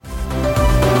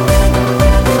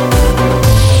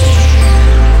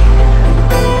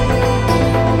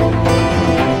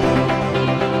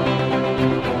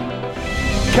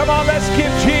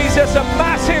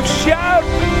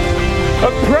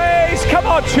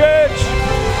church.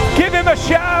 Give him a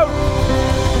shout.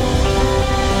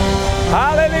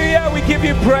 Hallelujah. We give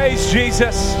you praise,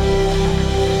 Jesus.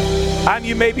 And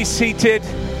you may be seated.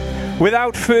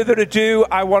 Without further ado,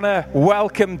 I want to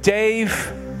welcome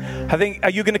Dave. I think,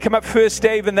 are you going to come up first,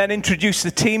 Dave, and then introduce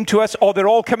the team to us? Or they're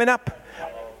all coming up?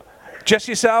 Just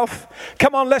yourself?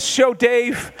 Come on, let's show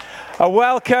Dave a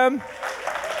welcome.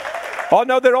 Oh,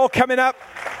 no, they're all coming up.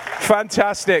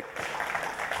 Fantastic.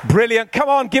 Brilliant. Come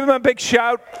on, give them a big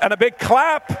shout and a big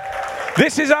clap.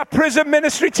 This is our prison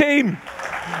ministry team.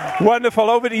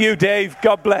 Wonderful. Over to you, Dave.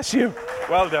 God bless you.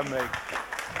 Well done, mate.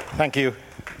 Thank you.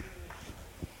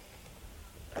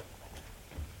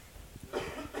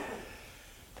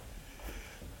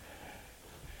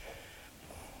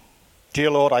 Dear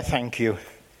Lord, I thank you.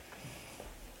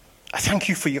 I thank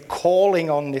you for your calling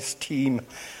on this team,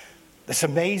 this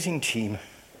amazing team.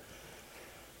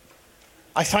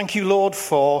 I thank you, Lord,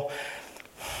 for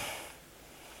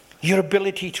your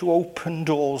ability to open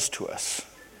doors to us,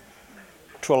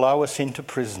 to allow us into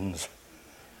prisons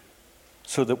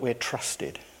so that we're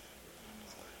trusted.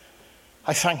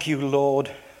 I thank you,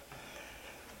 Lord,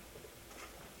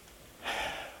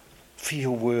 for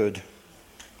your word,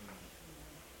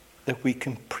 that we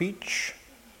can preach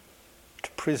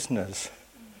to prisoners,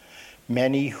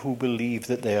 many who believe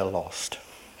that they are lost.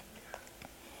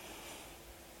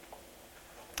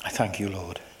 I thank you,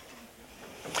 Lord.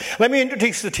 Let me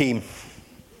introduce the team.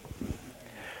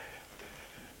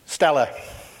 Stella.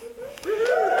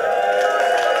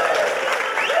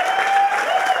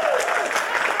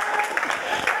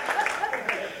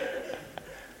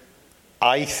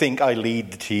 I think I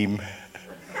lead the team.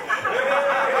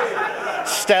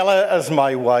 Stella, as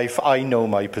my wife, I know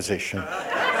my position.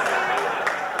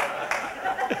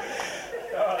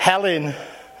 Helen,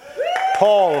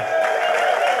 Paul,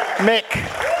 Mick,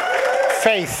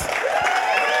 Faith.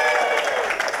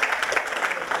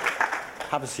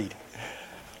 Have a seat.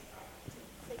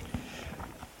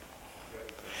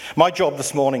 My job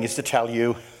this morning is to tell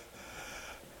you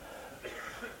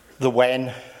the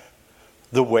when,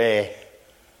 the where,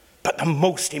 but the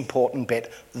most important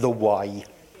bit, the why.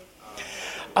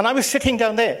 And I was sitting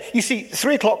down there. You see,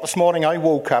 3 o'clock this morning, I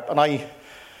woke up and I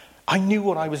knew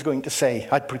what I was going to say.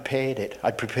 I'd prepared it.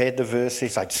 I'd prepared the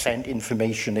verses. I'd sent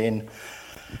information in.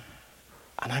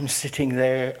 And I'm sitting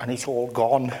there and it's all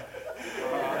gone.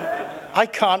 I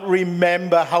can't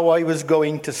remember how I was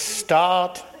going to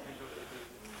start.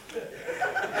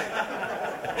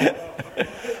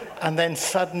 And then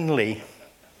suddenly,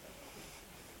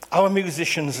 our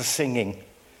musicians are singing.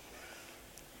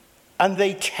 And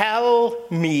they tell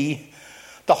me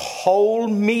the whole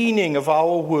meaning of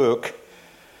our work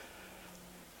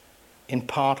in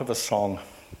part of a song.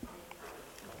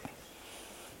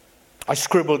 I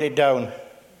scribbled it down.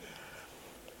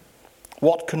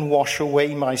 What can wash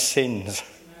away my sins?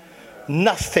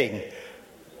 Nothing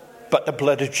but the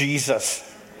blood of Jesus.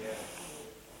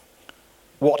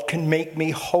 What can make me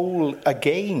whole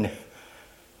again?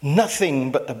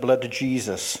 Nothing but the blood of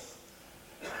Jesus.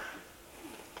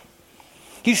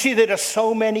 You see, there are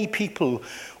so many people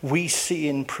we see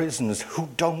in prisons who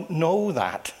don't know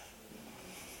that.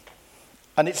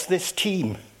 And it's this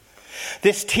team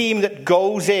that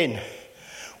goes in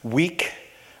week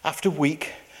after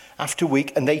week after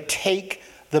week, and they take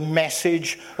the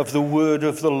message of the word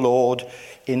of the Lord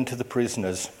into the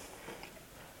prisoners.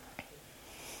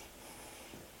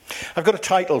 I've got a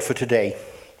title for today.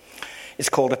 It's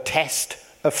called A Test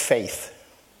of Faith.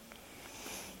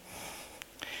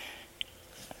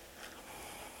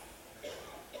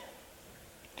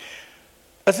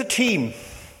 As a team,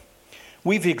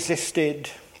 we've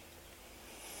existed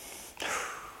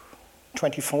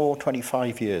 24,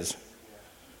 25 years.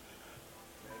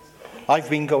 I've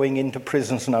been going into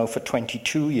prisons now for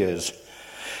 22 years.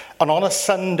 And on a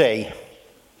Sunday,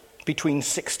 between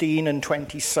 16 and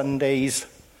 20 Sundays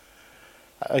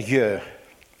a year,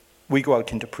 we go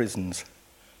out into prisons.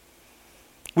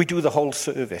 We do the whole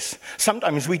service.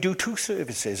 Sometimes we do 2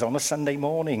 services on a Sunday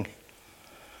morning.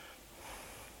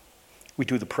 We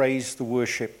do the praise, the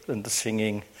worship, and the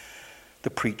singing, the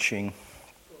preaching,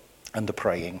 and the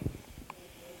praying.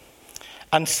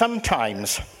 And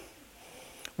sometimes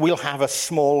we'll have a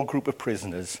small group of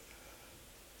prisoners,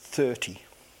 30.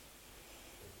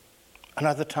 And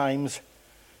other times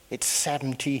it's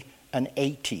 70 and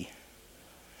 80.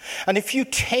 And if you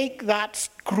take that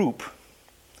group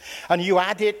and you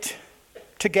add it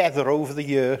together over the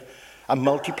year and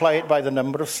multiply it by the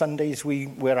number of Sundays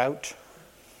we're out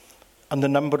and the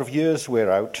number of years we're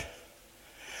out,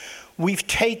 we've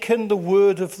taken the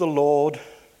word of the Lord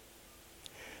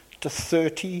to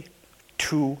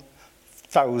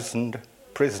 32,000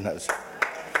 prisoners.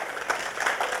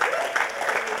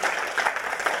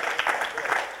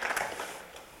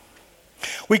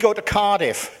 We go to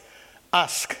Cardiff,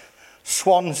 Usk,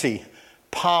 Swansea,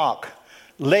 Park,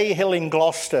 Lay Hill in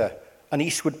Gloucester, and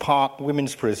Eastwood Park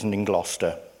Women's Prison in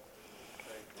Gloucester.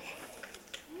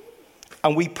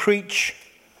 And we preach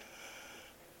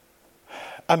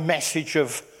a message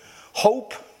of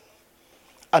hope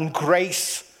and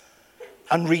grace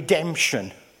and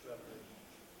redemption.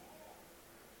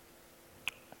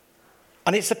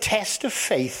 And it's a test of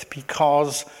faith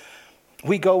because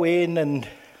we go in and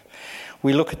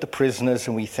we look at the prisoners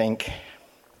and we think,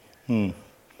 I'm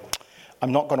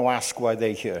not going to ask why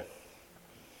they're here.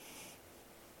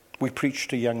 We preach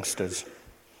to youngsters.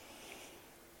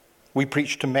 We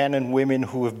preach to men and women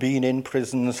who have been in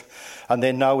prisons and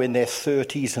they're now in their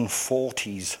 30s and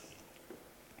 40s.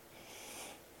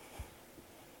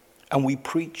 And we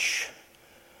preach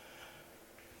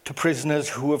to prisoners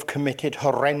who have committed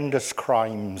horrendous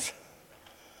crimes.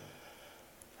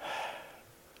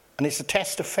 And it's a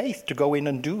test of faith to go in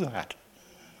and do that.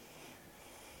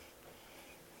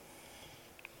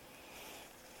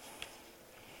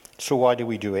 So why do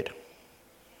we do it?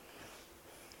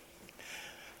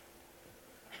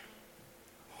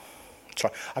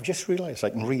 Sorry, I've just realised I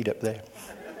can read up there.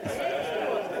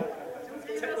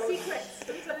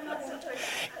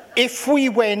 If we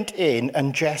went in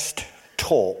and just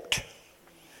talked,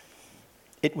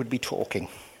 it would be talking.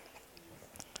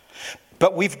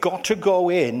 But we've got to go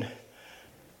in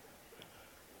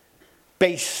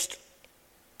based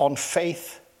on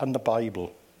faith and the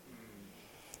Bible.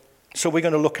 So we're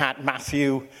going to look at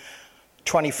Matthew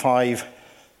 25,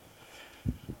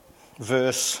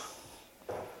 verse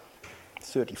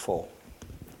 34.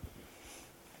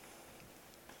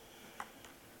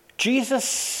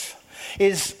 Jesus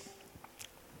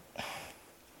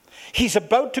he's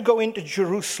about to go into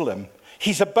Jerusalem.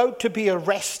 He's about to be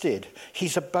arrested.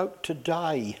 He's about to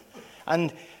die.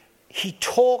 And he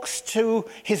talks to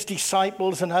his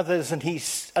disciples and others, and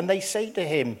they say to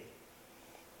him,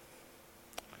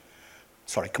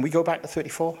 sorry, can we go back to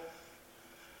 34?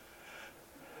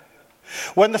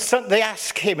 They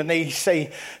ask him and they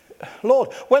say,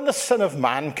 Lord, when the Son of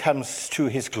Man comes to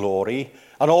his glory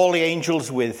and all the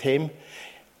angels with him,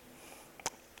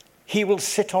 he will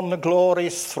sit on the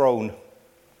glorious throne.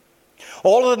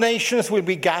 All the nations will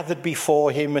be gathered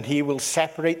before him, and he will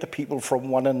separate the people from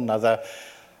one another,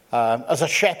 as a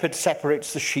shepherd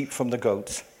separates the sheep from the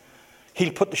goats.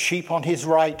 He'll put the sheep on his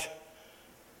right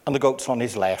and the goats on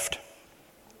his left.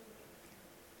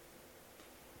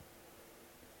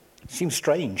 Seems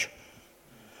strange,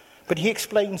 but he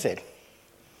explains it.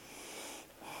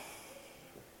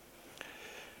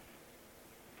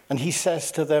 And he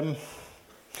says to them,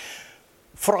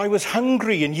 for I was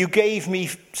hungry and you gave me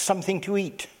something to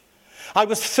eat. I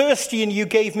was thirsty and you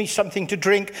gave me something to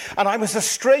drink. And I was a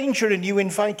stranger and you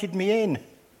invited me in.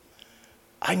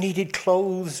 I needed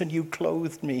clothes and you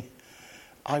clothed me.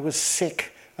 I was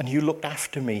sick and you looked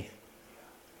after me.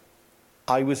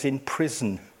 I was in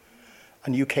prison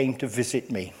and you came to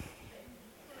visit me.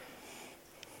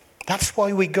 That's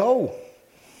why we go.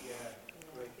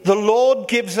 The Lord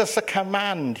gives us a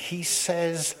command. He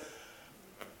says,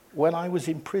 when I was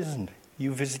in prison,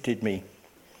 you visited me.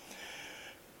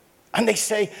 And they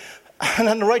say, and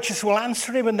then the righteous will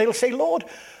answer him and they'll say, Lord,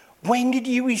 when did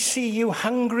we see you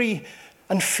hungry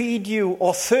and feed you,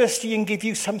 or thirsty and give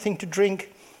you something to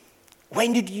drink?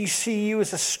 When did you see you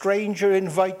as a stranger,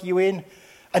 invite you in,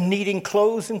 and needing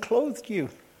clothes and clothed you?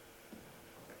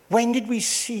 When did we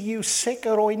see you sick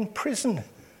or in prison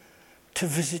to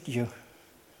visit you?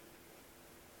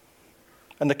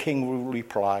 And the king will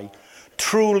reply,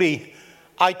 truly,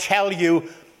 I tell you,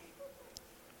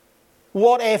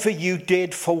 whatever you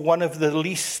did for one of the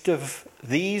least of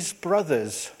these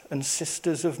brothers and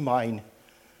sisters of mine,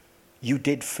 you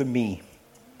did for me.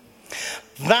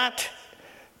 That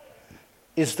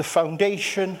is the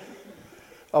foundation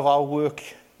of our work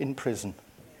in prison.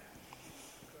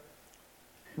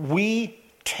 We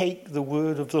take the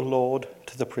word of the Lord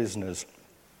to the prisoners.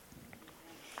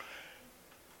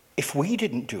 If we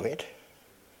didn't do it,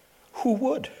 who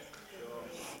would?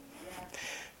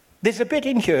 There's a bit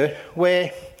in here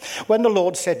where, when the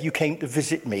Lord said, you came to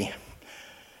visit me,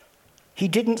 he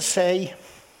didn't say,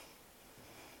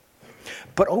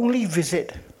 but only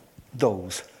visit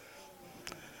those.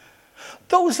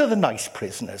 Those are the nice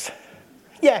prisoners.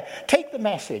 Yeah, take the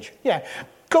message. Yeah,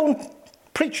 go and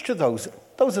preach to those.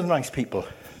 Those are the nice people.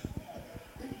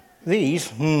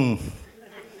 These,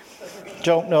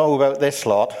 don't know about this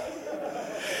lot.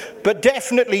 But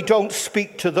definitely don't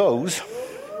speak to those.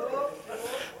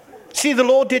 See, the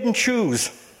Lord didn't choose.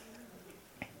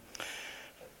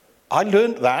 I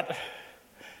learned that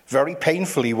very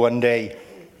painfully one day.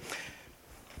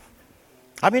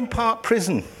 I'm in Park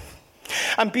Prison.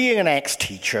 And being an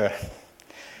ex-teacher,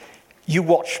 you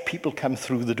watch people come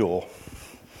through the door.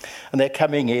 And they're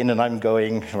coming in and I'm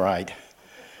going, right.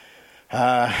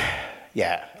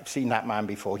 Yeah, I've seen that man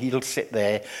before. He'll sit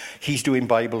there. He's doing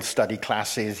Bible study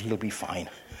classes. He'll be fine.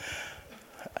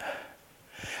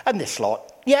 And this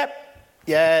lot, yeah,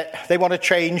 they want to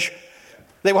change.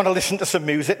 They want to listen to some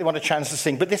music. They want a chance to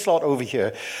sing. But this lot over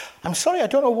here, I'm sorry, I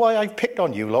don't know why I picked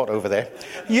on you lot over there.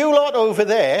 You lot over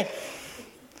there,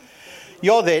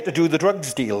 you're there to do the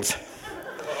drugs deals.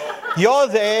 You're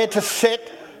there to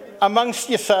sit amongst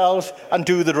yourselves and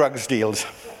do the drugs deals.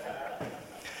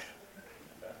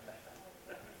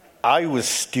 I was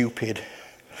stupid.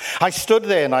 I stood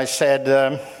there and I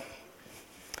said,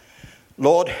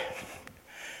 Lord,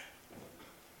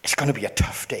 it's going to be a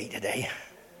tough day today.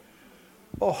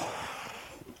 Oh.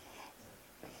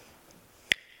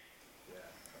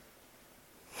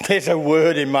 There's a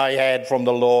word in my head from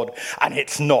the Lord, and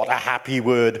it's not a happy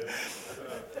word.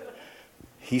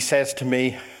 He says to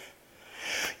me,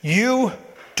 you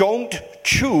don't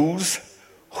choose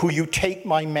who you take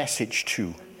my message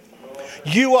to.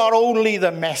 You are only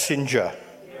the messenger.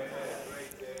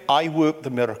 I work the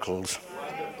miracles.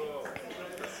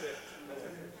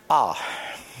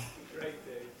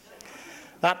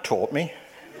 That taught me.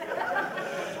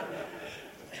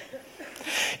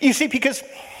 You see, because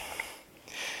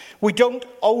we don't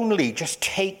only just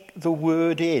take the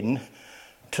word in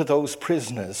to those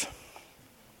prisoners.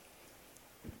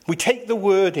 We take the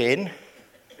word in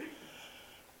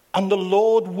and the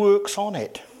Lord works on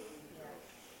it.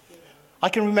 I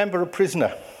can remember a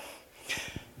prisoner.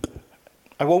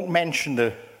 I won't mention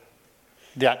the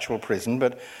actual prison,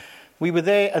 but we were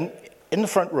there and in the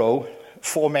front row,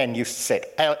 4 men used to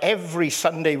sit. Every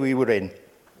Sunday we were in.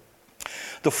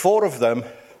 The 4 of them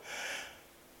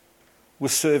were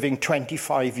serving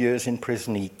 25 years in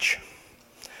prison each.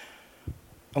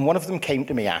 And one of them came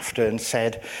to me after and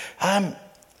said, I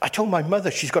told my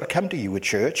mother she's got to come to you at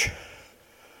church.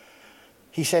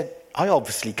 He said, I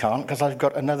obviously can't because I've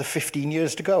got another 15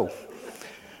 years to go.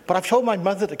 But I've told my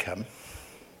mother to come.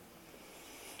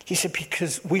 He said,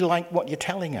 because we like what you're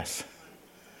telling us.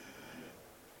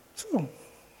 So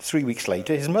 3 weeks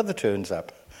later, his mother turns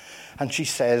up and she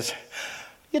says,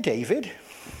 yeah, David,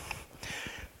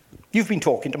 you've been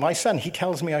talking to my son. He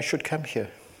tells me I should come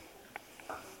here.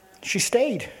 She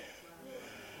stayed.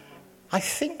 I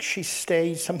think she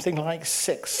stayed something like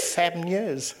 6-7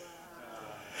 years.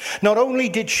 Not only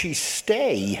did she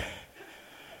stay,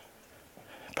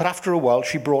 but after a while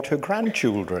she brought her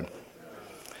grandchildren.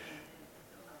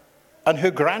 And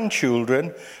her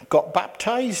grandchildren got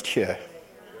baptized here.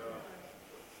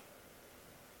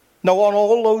 Now, on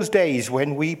all those days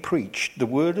when we preached the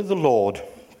word of the Lord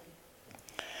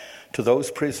to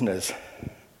those prisoners,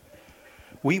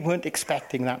 we weren't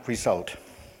expecting that result.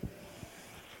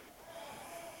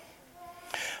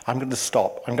 I'm going to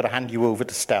stop. I'm going to hand you over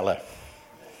to Stella.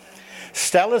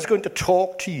 Stella's going to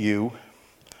talk to you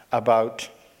about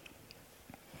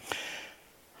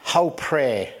how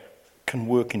prayer can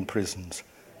work in prisons.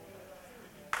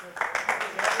 Can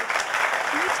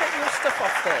you take your stuff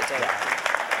off there, Dave?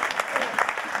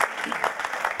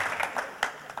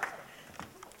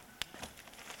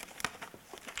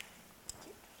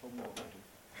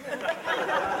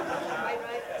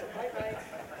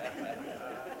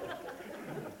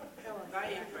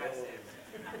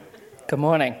 Good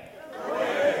morning.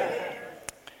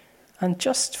 And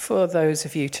just for those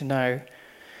of you to know,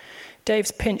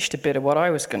 Dave's pinched a bit of what I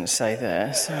was going to say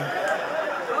there. So.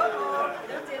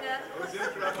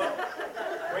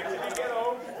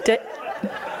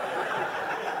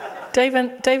 Dave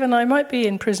and I might be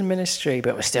in prison ministry,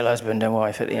 but we're still husband and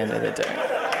wife at the end of the day.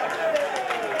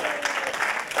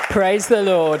 Praise the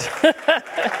Lord.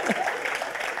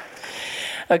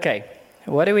 Okay,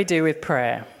 what do we do with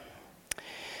prayer?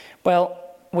 Well,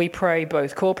 we pray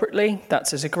both corporately,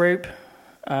 that's as a group,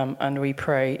 and we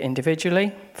pray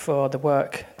individually for the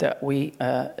work that we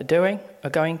are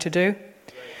going to do.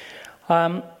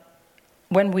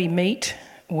 When we meet,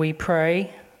 we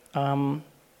pray,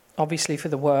 obviously for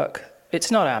the work. It's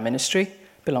not our ministry,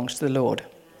 it belongs to the Lord.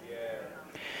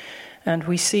 And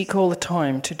we seek all the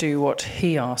time to do what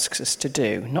he asks us to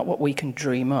do, not what we can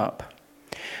dream up.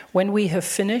 When we have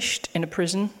finished in a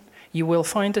prison, you will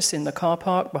find us in the car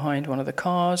park behind one of the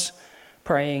cars,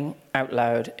 praying out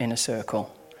loud in a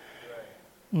circle.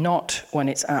 Not when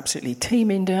it's absolutely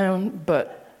teeming down,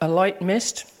 but a light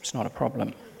mist, it's not a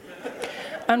problem.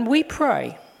 And we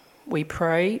pray. we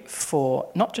pray for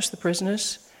not just the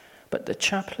prisoners, but the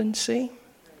chaplaincy.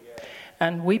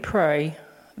 And we pray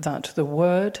that the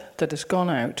word that has gone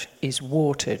out is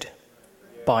watered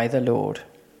by the Lord.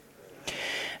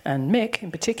 And Mick,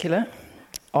 in particular,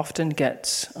 often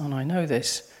gets, and I know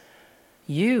this,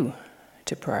 you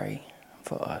to pray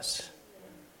for us.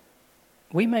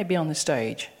 We may be on the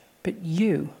stage, but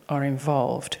you are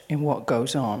involved in what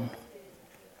goes on.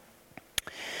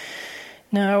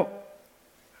 Now,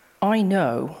 I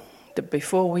know that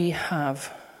before we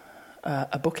have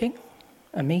a booking,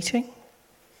 a meeting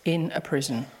in a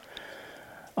prison,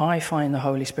 I find the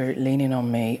Holy Spirit leaning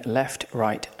on me left,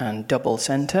 right, and double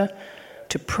centre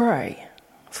to pray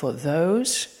for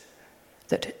those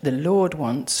that the Lord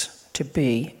wants to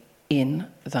be in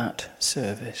that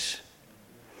service.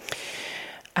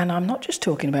 And I'm not just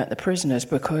talking about the prisoners,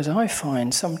 because I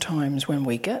find sometimes when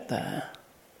we get there,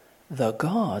 the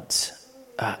guards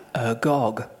are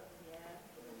agog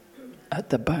at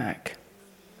the back.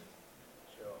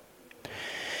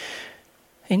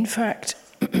 In fact,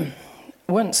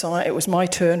 once it was my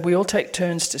turn, we all take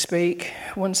turns to speak.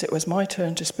 Once it was my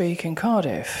turn to speak in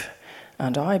Cardiff,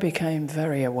 and I became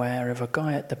very aware of a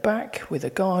guy at the back with a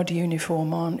guard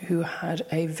uniform on who had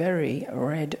a very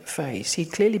red face.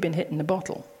 He'd clearly been hitting the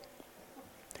bottle.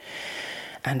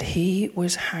 And he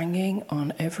was hanging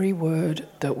on every word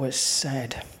that was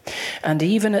said. And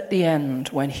even at the end,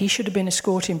 when he should have been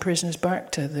escorting prisoners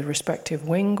back to the respective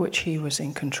wing, which he was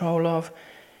in control of,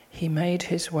 he made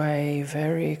his way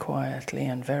very quietly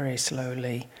and very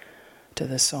slowly to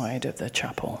the side of the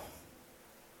chapel.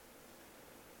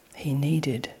 He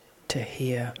needed to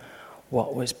hear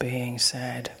what was being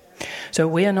said. So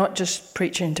we are not just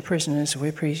preaching to prisoners,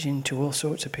 we're preaching to all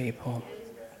sorts of people.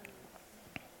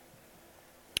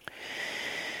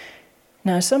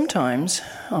 Now, sometimes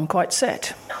I'm quite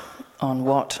set on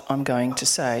what I'm going to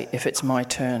say if it's my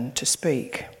turn to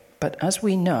speak. But as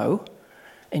we know,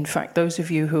 in fact, those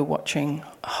of you who are watching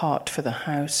Heart for the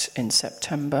House in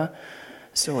September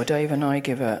saw Dave and I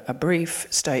give a brief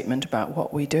statement about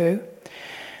what we do.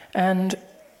 And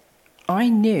I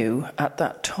knew at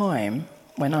that time,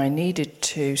 when I needed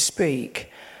to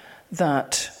speak,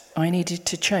 that I needed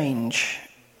to change,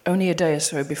 only a day or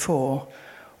so before,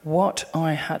 what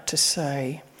I had to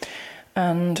say.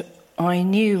 And I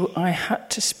knew I had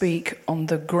to speak on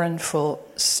the Grenfell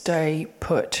stay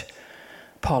put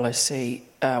policy,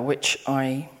 which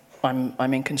I'm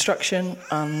in construction,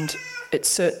 and it's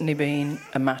certainly been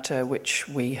a matter which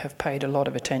we have paid a lot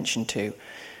of attention to,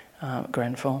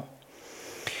 Grenfell.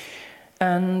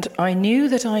 And I knew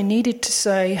that I needed to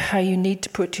say how you need to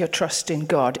put your trust in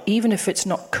God, even if it's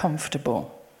not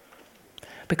comfortable,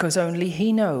 because only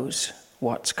He knows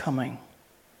what's coming.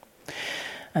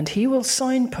 And He will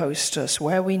signpost us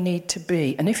where we need to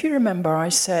be. And if you remember, I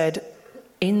said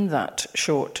in that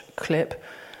short clip,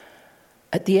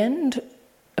 at the end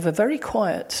of a very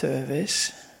quiet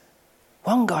service,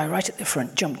 one guy right at the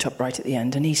front jumped up right at the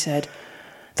end and he said,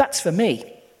 "That's for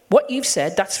me. What you've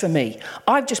said, that's for me.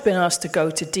 I've just been asked to go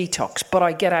to detox, but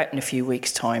I get out in a few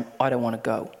weeks' time. I don't want to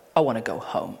go. I want to go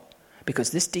home because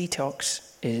this detox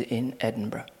is in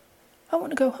Edinburgh. I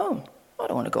want to go home. I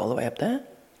don't want to go all the way up there."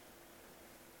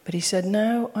 But he said,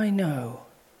 "Now I know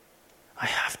I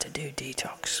have to do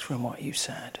detox from what you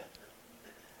said."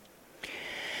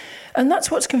 And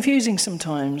that's what's confusing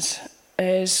sometimes,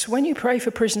 is when you pray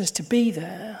for prisoners to be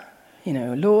there, you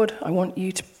know, Lord, I want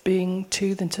you to bring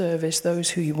to the service those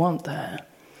who you want there.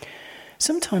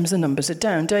 Sometimes the numbers are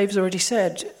down. Dave's already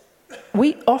said,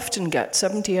 we often get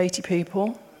 70, 80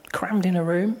 people crammed in a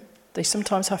room. They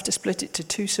sometimes have to split it to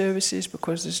 2 services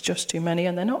because there's just too many,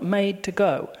 and they're not made to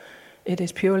go. It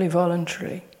is purely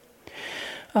voluntary.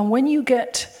 And when you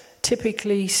get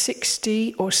typically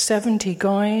 60 or 70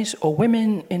 guys or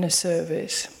women in a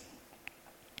service,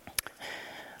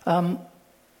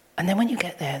 and then when you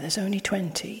get there, there's only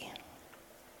 20,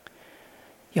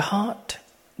 your heart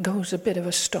goes a bit of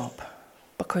a stop,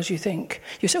 because you think,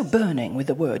 you're so burning with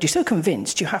the word, you're so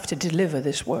convinced you have to deliver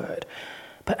this word,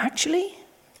 but actually,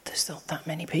 there's not that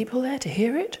many people there to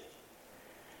hear it.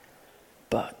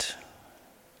 But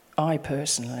I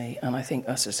personally, and I think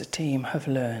us as a team, have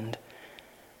learned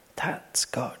that's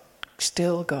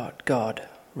still got God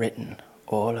written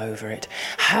all over it.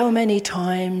 How many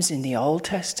times in the Old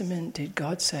Testament did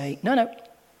God say, no, you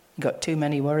got too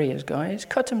many warriors, guys,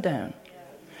 cut them down?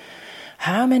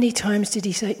 How many times did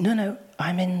he say, no,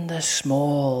 I'm in the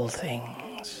small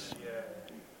things?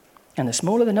 And the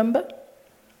smaller the number,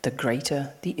 the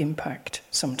greater the impact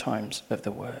sometimes of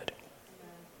the word.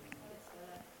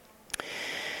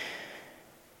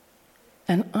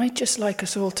 And I'd just like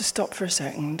us all to stop for a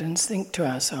second and think to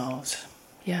ourselves,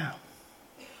 yeah,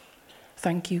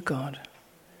 thank you, God,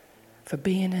 for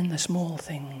being in the small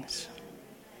things.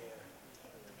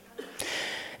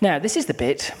 Now, this is the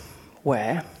bit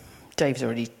where, Dave's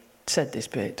already said this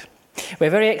bit, we're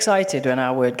very excited when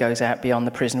our word goes out beyond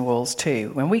the prison walls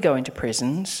too. When we go into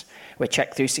prisons, we're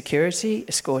checked through security,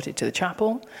 escorted to the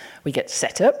chapel, we get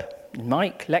set up,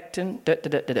 mic, lectern,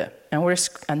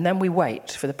 and then we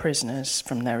wait for the prisoners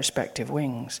from their respective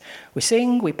wings. We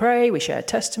sing, we pray, we share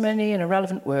testimony and a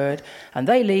relevant word, and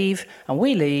they leave, and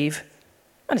we leave,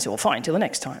 and it's all fine till the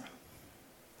next time.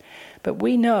 But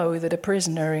we know that a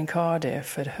prisoner in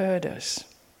Cardiff had heard us,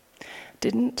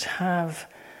 didn't have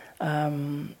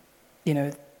the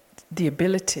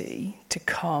ability to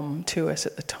come to us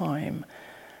at the time,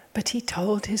 but he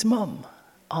told his mum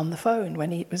on the phone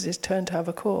when it was his turn to have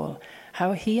a call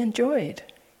how he enjoyed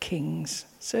King's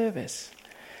service.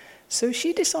 So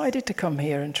she decided to come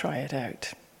here and try it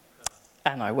out.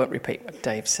 And I won't repeat what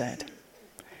Dave said.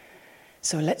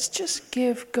 So let's just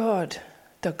give God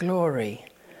the glory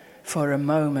for a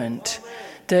moment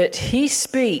that he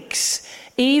speaks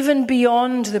even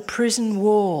beyond the prison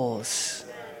walls.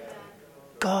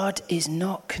 God is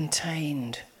not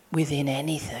contained within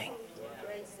anything.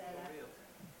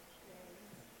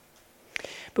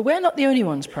 But we're not the only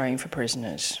ones praying for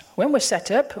prisoners. When we're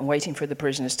set up and waiting for the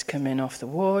prisoners to come in off the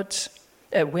wings,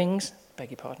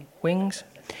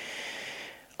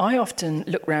 I often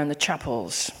look round the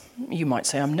chapels. You might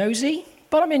say I'm nosy,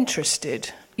 but I'm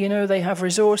interested. You know, they have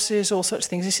resources, all such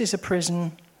things. This is a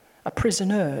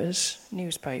prisoner's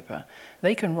newspaper.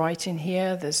 They can write in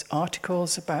here. There's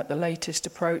articles about the latest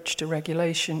approach to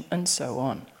regulation and so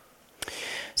on.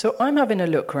 So I'm having a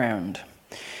look round.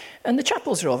 And the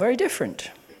chapels are all very different.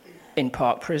 In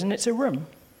Park Prison, it's a room.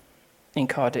 In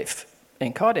Cardiff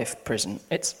Prison,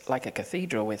 it's like a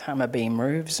cathedral with hammer beam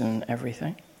roofs and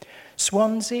everything.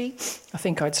 Swansea, I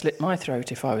think I'd slit my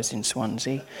throat if I was in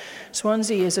Swansea.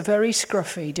 Swansea is a very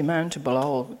scruffy, demountable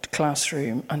old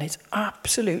classroom, and it's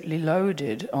absolutely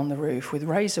loaded on the roof with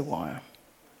razor wire.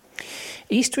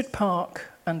 Eastwood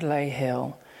Park and Ley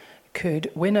Hill could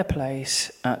win a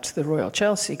place at the Royal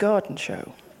Chelsea Garden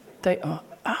Show. They are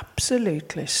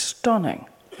absolutely stunning,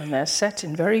 and they're set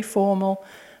in very formal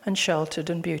and sheltered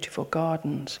and beautiful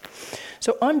gardens.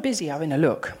 So I'm busy having a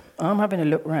look. I'm having a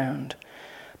look round.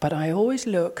 But I always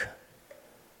look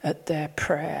at their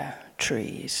prayer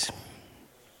trees.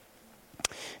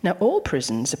 Now, all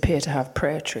prisons appear to have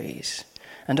prayer trees,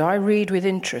 and I read with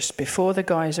interest before the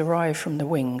guys arrive from the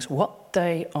wings what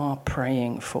they are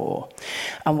praying for.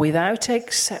 And without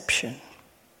exception,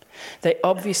 they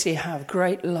obviously have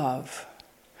great love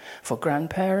for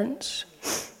grandparents,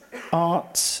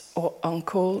 aunts or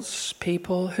uncles,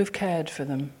 people who've cared for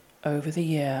them over the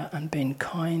year and been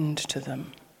kind to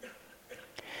them.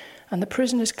 And the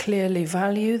prisoners clearly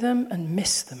value them and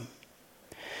miss them.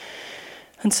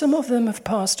 And some of them have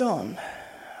passed on,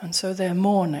 and so they're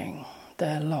mourning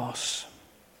their loss.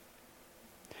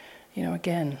 You know,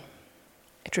 again,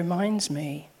 it reminds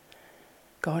me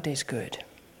God is good.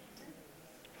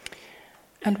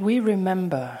 And we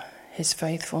remember his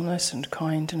faithfulness and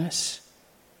kindness,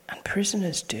 and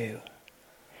prisoners do.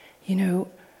 You know,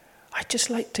 I'd just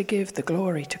like to give the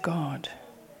glory to God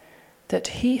that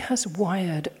he has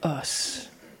wired us,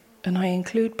 and I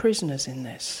include prisoners in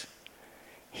this,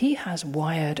 he has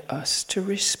wired us to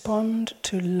respond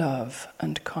to love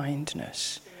and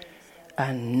kindness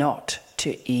and not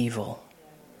to evil.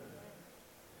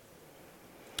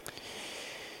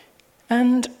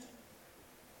 And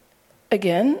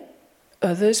again,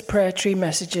 others' prayer tree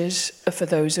messages are for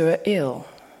those who are ill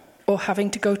or having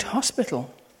to go to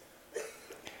hospital.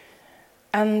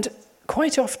 And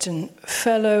quite often,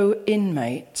 fellow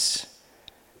inmates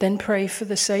then pray for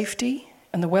the safety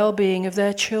and the well-being of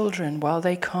their children while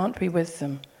they can't be with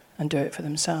them and do it for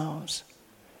themselves.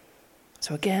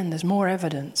 So again, there's more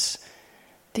evidence.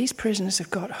 These prisoners have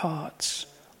got hearts.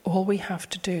 All we have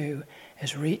to do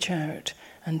is reach out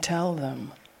and tell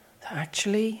them that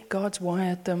actually God's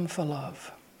wired them for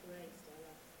love.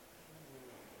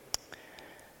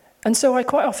 And so I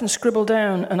quite often scribble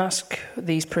down and ask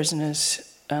these prisoners,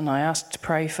 and I ask to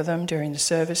pray for them during the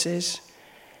services.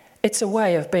 It's a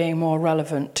way of being more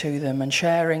relevant to them and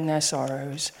sharing their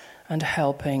sorrows and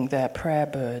helping their prayer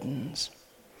burdens.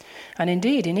 And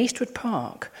indeed, in Eastwood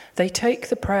Park, they take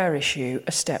the prayer issue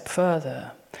a step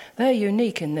further. They're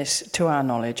unique in this, to our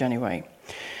knowledge anyway.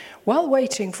 While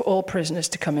waiting for all prisoners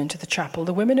to come into the chapel,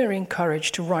 the women are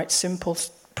encouraged to write simple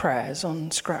prayers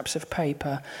on scraps of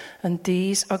paper, and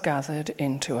these are gathered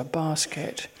into a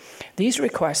basket. These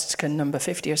requests can number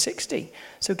 50 or 60,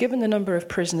 so given the number of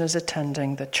prisoners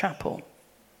attending the chapel.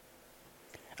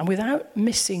 And without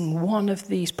missing one of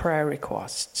these prayer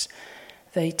requests,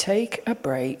 they take a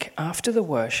break after the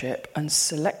worship, and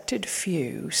selected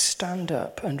few stand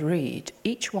up and read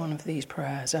each one of these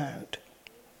prayers out.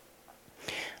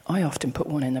 I often put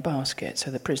one in the basket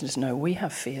so the prisoners know we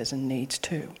have fears and needs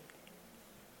too.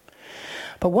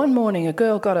 But one morning a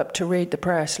girl got up to read the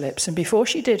prayer slips, and before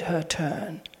she did her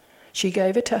turn, she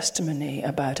gave a testimony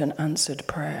about an answered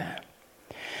prayer.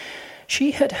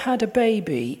 She had had a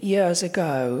baby years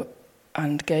ago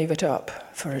and gave it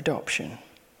up for adoption.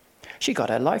 She got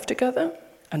her life together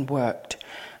and worked,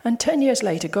 and 10 years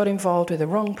later got involved with the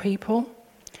wrong people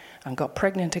and got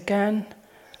pregnant again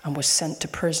and was sent to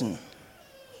prison.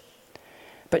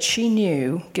 But she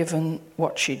knew, given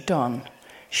what she'd done,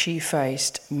 she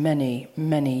faced many,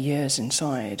 many years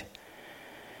inside.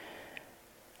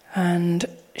 And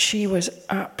she was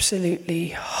absolutely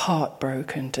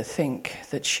heartbroken to think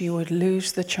that she would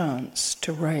lose the chance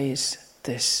to raise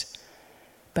this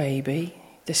baby,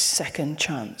 this second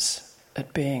chance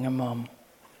at being a mum.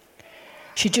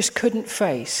 She just couldn't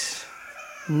face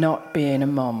not being a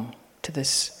mum to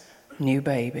this new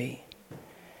baby.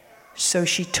 So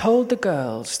she told the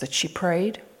girls that she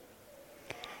prayed.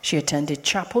 She attended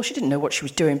chapel. She didn't know what she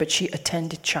was doing, but she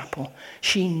attended chapel.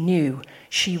 She knew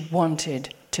she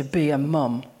wanted to be a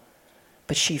mum,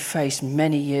 but she faced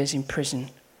many years in prison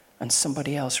and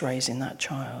somebody else raising that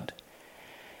child.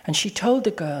 And she told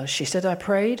the girls, she said, I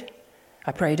prayed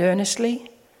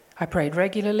earnestly, I prayed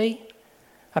regularly,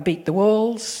 I beat the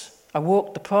walls, I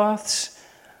walked the paths,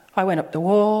 I went up the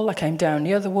wall, I came down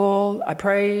the other wall, I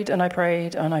prayed and I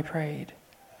prayed and I prayed.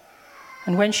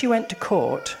 And when she went to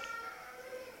court,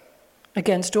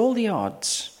 against all the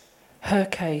odds, her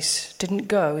case didn't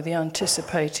go the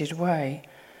anticipated way.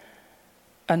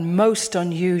 And most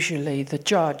unusually, the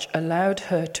judge allowed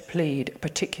her to plead a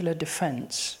particular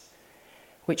defense,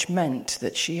 which meant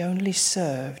that she only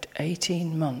served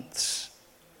 18 months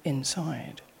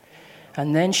inside.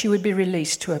 And then she would be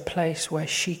released to a place where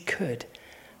she could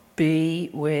be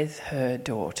with her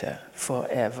daughter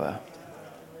forever.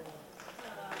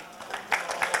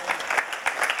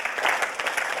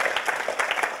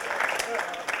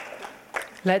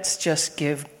 Let's just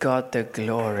give God the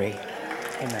glory.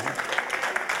 Amen.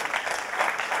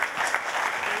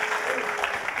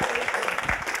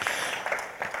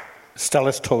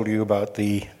 Stella's told you about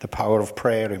the power of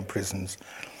prayer in prisons.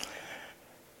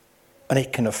 And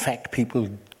it can affect people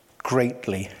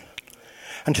greatly.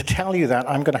 And to tell you that,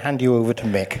 I'm going to hand you over to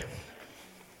Mick.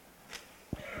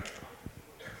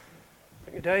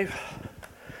 Thank you, Dave.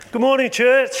 Good morning,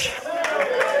 church.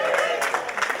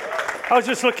 I was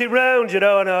just looking round, and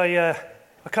I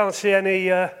can't see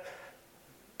any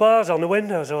bars on the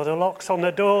windows or the locks on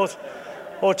the doors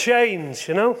or chains,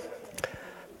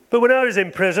 But when I was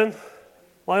in prison,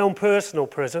 my own personal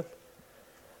prison,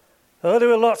 there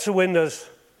were lots of windows,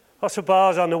 lots of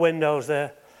bars on the windows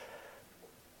there.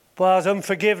 Bars,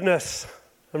 unforgiveness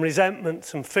and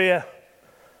resentment and fear,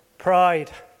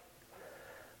 pride.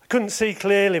 I couldn't see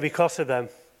clearly because of them.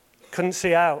 Couldn't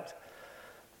see out.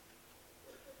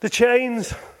 The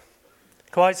chains,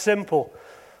 quite simple.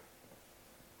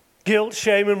 Guilt,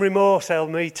 shame and remorse held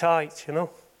me tight,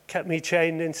 Kept me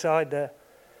chained inside there.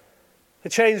 The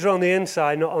chains were on the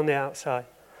inside, not on the outside.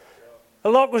 A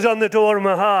lock was on the door of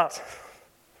my heart,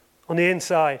 on the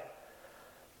inside.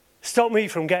 Stopped me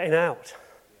from getting out.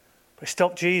 But it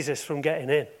stopped Jesus from getting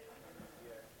in.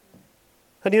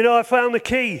 And I found the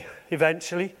key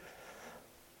eventually.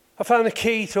 I found the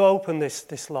key to open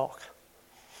this lock.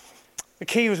 The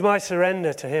key was my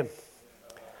surrender to him.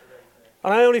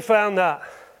 And I only found that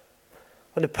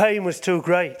when the pain was too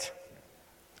great,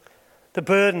 the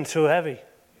burden too heavy.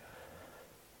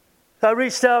 I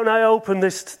reached out and I opened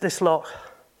this lock.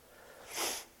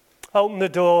 Opened the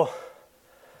door,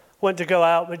 went to go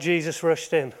out, but Jesus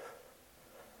rushed in.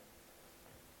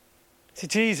 See,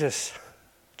 Jesus,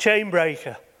 chain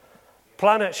breaker,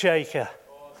 planet shaker,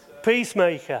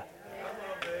 peacemaker.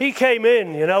 He came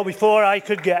in, before I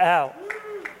could get out.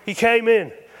 He came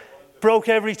in, broke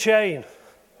every chain,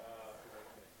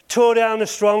 tore down the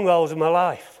strongholds of my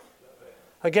life,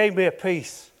 and gave me a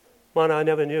peace, man, I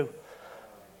never knew.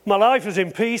 My life was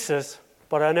in pieces,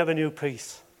 but I never knew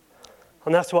peace.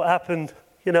 And that's what happened,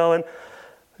 and I'm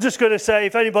just going to say,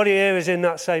 if anybody here is in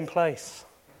that same place,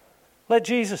 let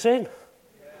Jesus in.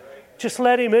 Just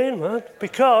let him in, man,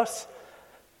 because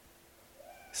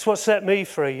it's what set me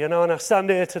free, and I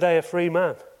stand here today a free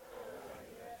man.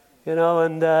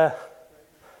 And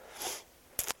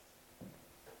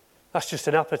That's just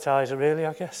an appetizer, really,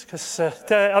 I guess, because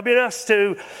I've been asked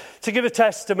to give a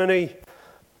testimony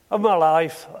of my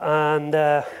life and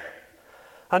the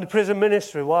prison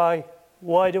ministry. Why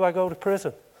do I go to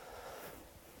prison?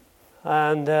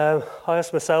 And I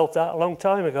asked myself that a long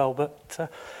time ago,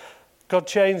 but God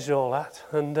changed all that.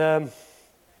 And,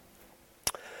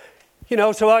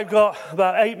 so I've got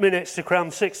about 8 minutes to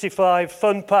cram 65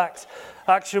 fun-packed,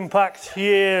 action-packed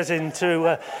years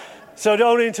into... so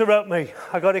don't interrupt me.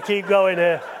 I've got to keep going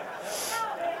here.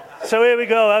 So here we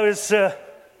go. I was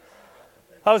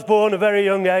born at a very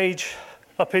young age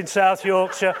up in South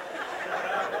Yorkshire,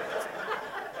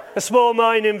 a small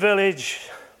mining village.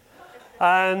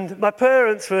 And my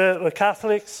parents were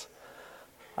Catholics,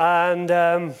 and,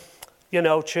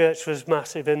 church was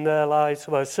massive in their lives,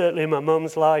 well, certainly in my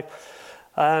mum's life,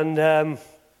 and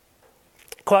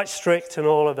quite strict and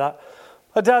all of that.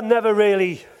 My dad never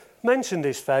really mentioned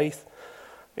his faith.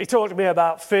 He talked to me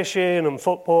about fishing and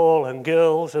football and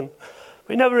girls, and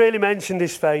he never really mentioned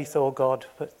his faith or God,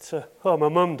 but my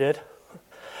mum did.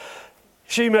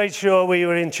 She made sure we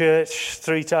were in church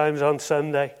 3 times on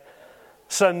Sunday.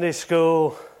 Sunday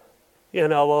school,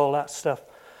 all that stuff.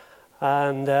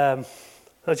 And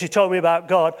she told me about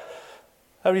God.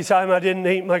 Every time I didn't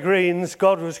eat my greens,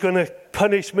 God was going to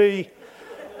punish me.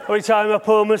 Every time I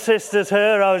pulled my sister's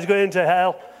hair, I was going to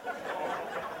hell.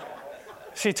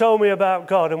 She told me about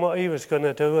God and what he was going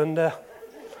to do. And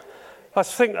I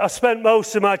think I spent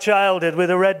most of my childhood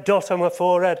with a red dot on my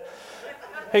forehead.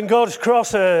 In God's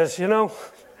crosshairs,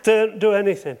 Didn't do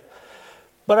anything.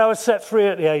 But I was set free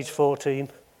at the age 14.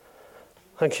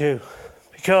 Thank you.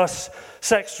 Because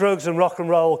sex, drugs and rock and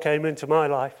roll came into my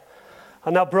life.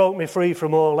 And that broke me free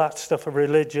from all that stuff of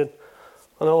religion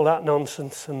and all that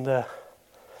nonsense. And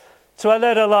so I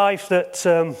led a life that,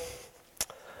 a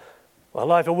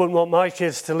life I wouldn't want my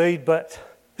kids to lead, but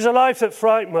it was a life that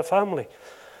frightened my family,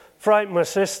 frightened my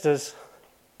sisters,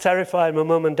 terrified my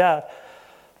mum and dad,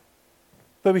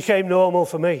 but became normal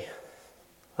for me.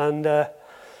 And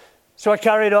so I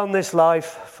carried on this life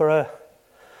for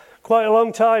quite a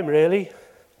long time, really,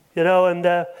 and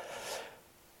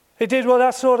it did what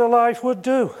that sort of life would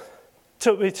do.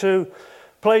 Took me to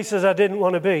places I didn't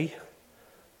want to be,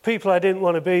 people I didn't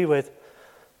want to be with,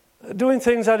 doing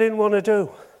things I didn't want to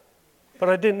do, but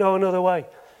I didn't know another way,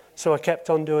 so I kept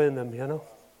on doing them,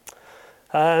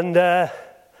 And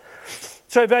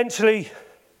so eventually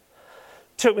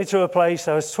took me to a place.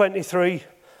 I was 23.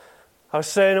 I was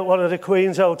staying at one of the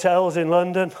Queen's hotels in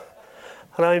London,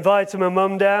 and I invited my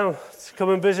mum down to come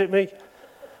and visit me.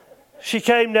 She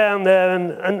came down there,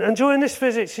 and during this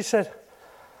visit, she said,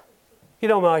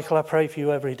 Michael, I pray for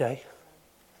you every day.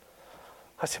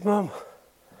 I said, Mum,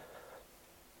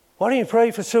 why don't you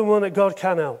pray for someone that God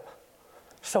can help?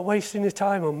 Stop wasting your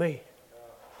time on me.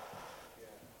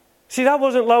 See, that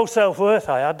wasn't low self-worth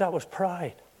I had, that was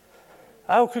pride.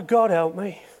 How could God help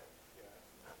me?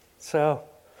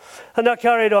 And I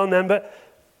carried on then, but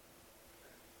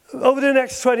over the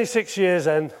next 26 years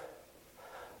then,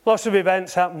 lots of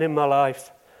events happened in my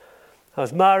life. I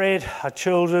was married, had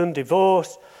children,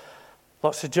 divorced,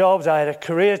 lots of jobs. I had a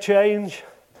career change.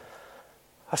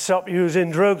 I stopped using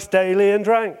drugs daily and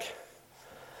drank.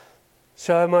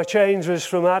 So my change was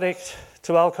from addict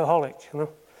to alcoholic,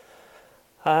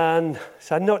 And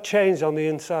so I'd not changed on the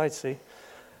inside, see.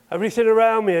 Everything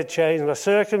around me had changed. My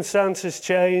circumstances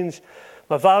changed.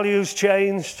 My values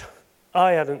changed.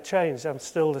 I hadn't changed. I'm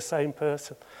still the same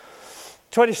person.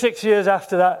 26 years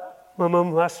after that, my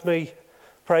mum asked me,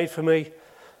 prayed for me.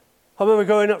 I remember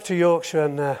going up to Yorkshire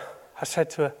and I said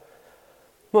to her,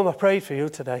 Mum, I prayed for you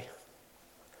today.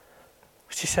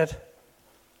 She said,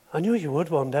 I knew you would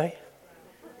one day.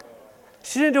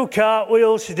 She didn't do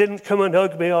cartwheels. She didn't come and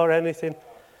hug me or anything.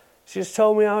 She just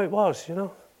told me how it was,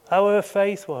 how her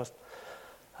faith was.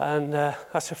 And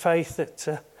that's a faith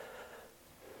that,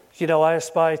 I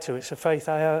aspire to. It's a faith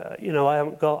I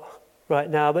haven't got right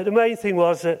now. But the main thing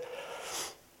was that,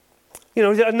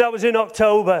 and that was in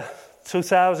October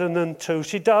 2002.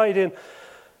 She died in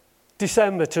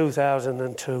December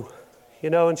 2002,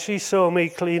 and she saw me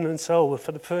clean and sober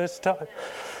for the first time.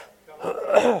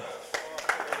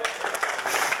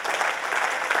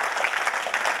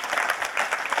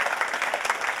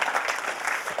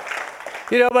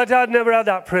 My dad never had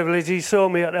that privilege. He saw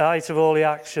me at the height of all the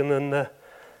action and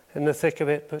in the thick of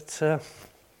it. But,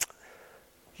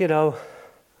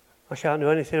 I can't do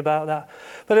anything about that.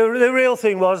 But the real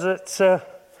thing was that,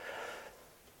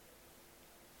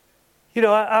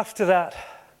 after that,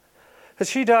 as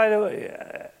she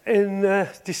died in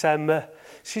December,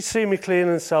 she'd seen me clean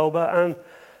and sober.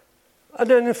 And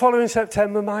then the following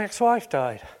September, my ex-wife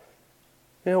died.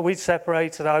 You know, we'd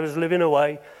separated. I was living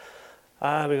away.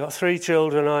 We got 3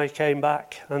 children. I came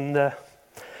back, and it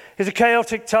was a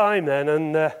chaotic time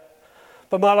then.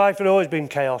 But my life had always been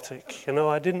chaotic. You know,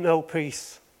 I didn't know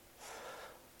peace.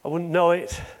 I wouldn't know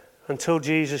it until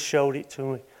Jesus showed it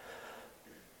to me.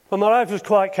 But my life was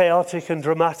quite chaotic and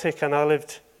dramatic, and I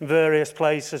lived in various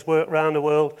places, worked around the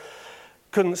world,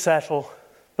 couldn't settle.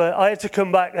 But I had to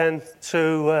come back then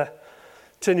to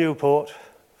Newport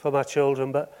for my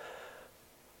children. But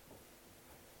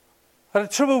I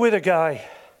had trouble with a guy.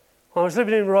 I was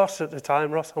living in Ross at the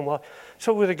time, Ross on Wye.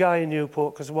 Trouble with a guy in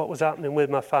Newport because of what was happening with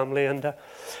my family. And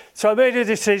so I made a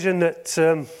decision that,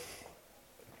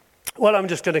 I'm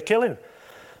just going to kill him.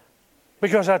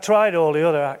 Because I tried all the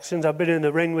other actions. I've been in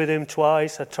the ring with him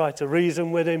twice. I tried to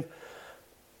reason with him.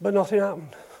 But nothing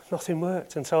happened. Nothing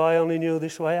worked. And so I only knew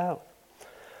this way out.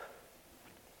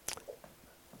 I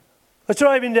was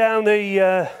driving down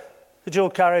the dual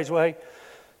carriageway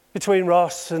between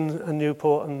Ross and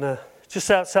Newport, and just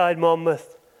outside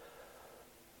Monmouth.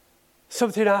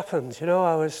 Something happened. You know,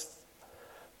 I was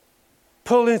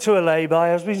pulled into a lay-by.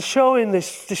 I was been showing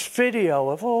this video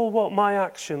of all what my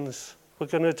actions were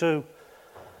going to do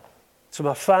to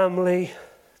my family,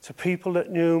 to people that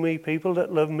knew me, people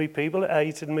that loved me, people that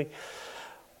hated me.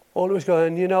 All it was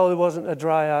going, you know, there wasn't a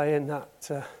dry eye in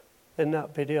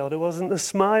that video. There wasn't a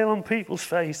smile on people's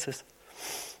faces,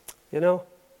 you know.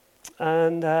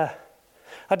 And I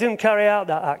didn't carry out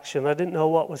that action. I didn't know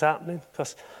what was happening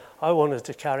because I wanted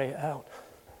to carry it out.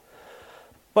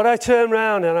 But I turned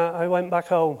round and I went back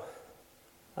home.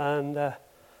 And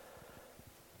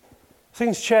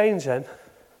things changed then.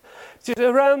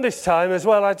 Around this time as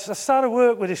well, I started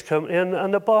work with this company,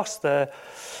 and the boss there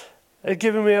had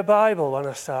given me a Bible when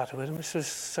I started with him. This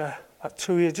was about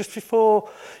 2 years, just before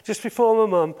my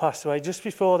mum passed away, just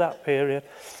before that period.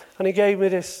 And he gave me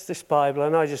this Bible,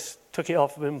 and I just took it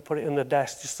off of him and put it in the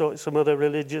desk, just thought it was some other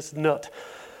religious nut,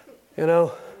 you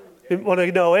know. Didn't want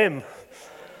to know him.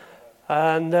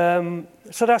 And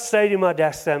so that stayed in my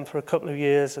desk then for a couple of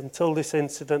years until this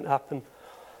incident happened.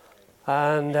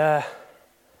 And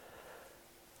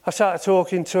I started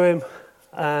talking to him,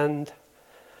 and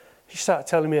he started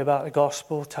telling me about the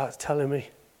gospel, started telling me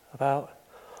about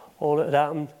all that had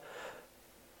happened.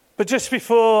 But just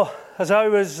before, as I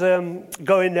was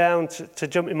going down to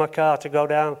jump in my car to go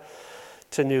down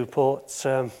to Newport,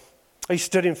 he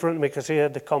stood in front of me because he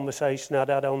heard the conversation I'd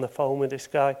had on the phone with this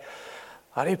guy.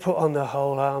 And he put on the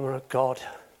whole armour of God.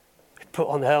 He put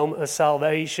on the helmet of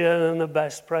salvation and the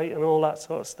breastplate and all that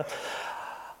sort of stuff.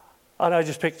 And I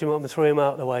just picked him up and threw him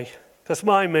out of the way. Because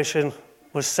my mission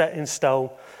was set in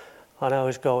stone and I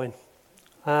was going.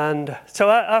 And so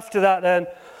after that then,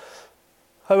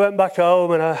 I went back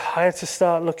home and I had to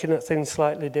start looking at things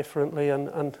slightly differently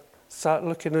and start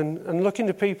looking and looking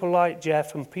to people like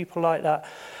Jeff and people like that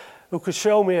who could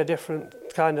show me a different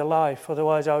kind of life.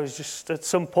 Otherwise, I was just, at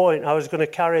some point, I was going to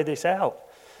carry this out.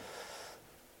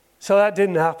 So that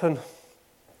didn't happen.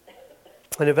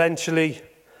 And eventually,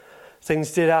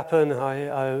 things did happen.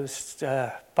 I was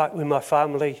back with my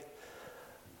family.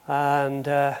 And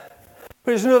it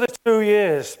was another 2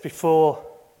 years before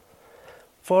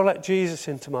I let Jesus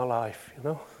into my life, you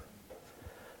know.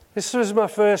 This was my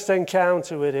first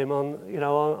encounter with him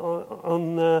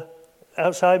on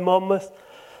outside Monmouth.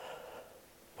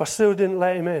 I still didn't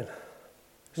let him in. It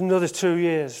was another 2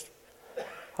 years.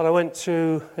 And I went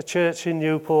to a church in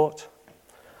Newport.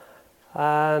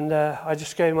 And I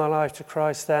just gave my life to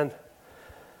Christ then.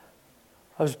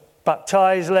 I was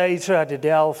baptized later. I did the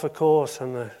Alpha course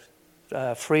and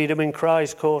the Freedom in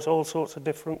Christ course, all sorts of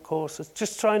different courses.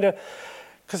 Just trying to,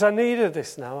 because I needed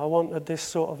this now. I wanted this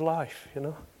sort of life, you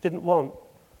know. Didn't want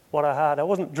what I had. I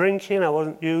wasn't drinking, I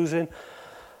wasn't using.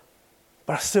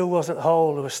 But I still wasn't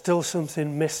whole. There was still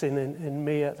something missing in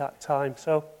me at that time.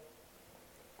 So,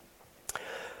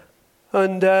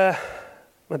 and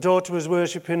my daughter was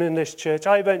worshipping in this church.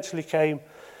 I eventually came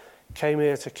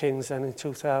here to Kings then in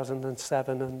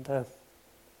 2007. And,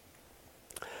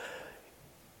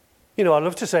 you know, I'd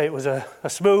love to say it was a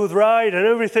smooth ride and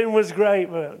everything was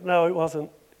great. But no, it wasn't,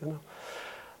 you know.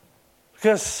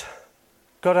 Because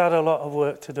God had a lot of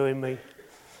work to do in me.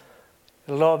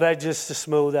 A lot of edges to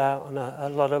smooth out and a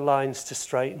lot of lines to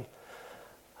straighten.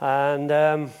 And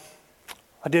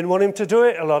I didn't want him to do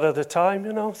it a lot of the time,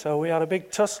 you know. So we had a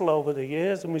big tussle over the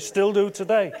years, and we still do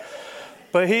today.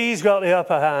 But he's got the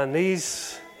upper hand.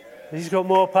 He's got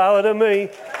more power than me.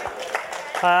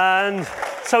 And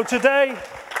so today,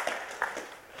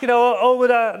 you know, over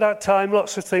that time,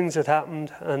 lots of things had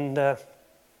happened. And,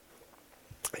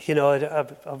 you know,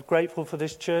 I'm grateful for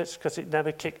this church because it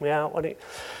never kicked me out when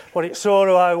it saw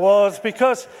who I was.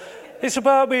 Because It's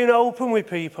about being open with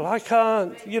people. I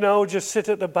can't, just sit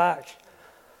at the back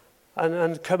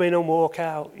and come in and walk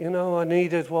out. I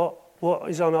needed what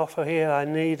is on offer here. I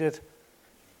needed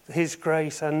his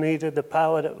grace. I needed the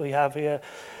power that we have here.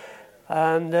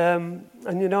 And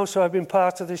so I've been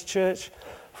part of this church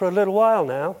for a little while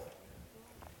now.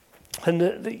 And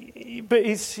but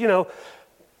it's, in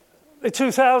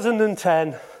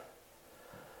 2010,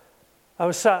 I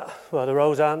was sat, well, the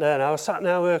roads aren't there now. I was sat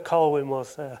now where Colwyn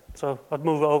was there. So I'd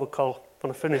move over, Col,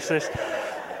 when I finish this.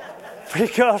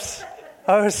 Because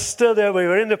I was stood there, we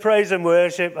were in the praise and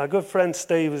worship. My good friend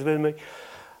Steve was with me.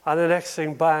 And the next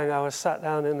thing, bang, I was sat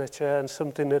down in the chair and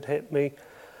something had hit me.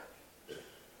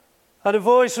 And a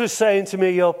voice was saying to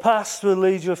me, your past will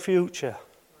lead your future.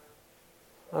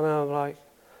 And I'm like,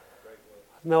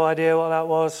 no idea what that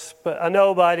was. But I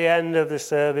know by the end of the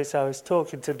service, I was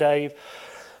talking to Dave.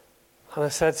 And I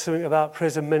said something about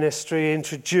prison ministry, he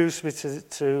introduced me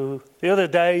to the other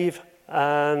Dave,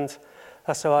 and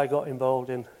that's how I got involved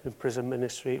in prison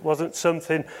ministry. It wasn't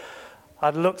something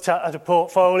I'd looked at a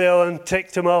portfolio and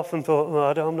ticked them off and thought,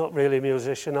 well, I'm not really a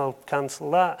musician, I'll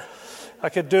cancel that. I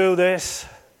could do this,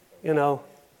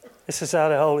 this is how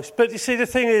the Holy Spirit. But you see, the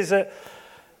thing is that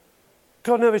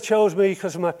God never chose me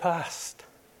because of my past.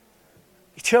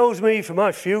 He chose me for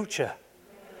my future.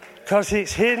 Because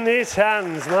it's in his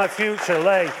hands my future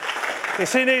lay.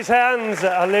 It's in his hands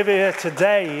that I live here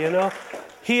today,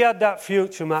 He had that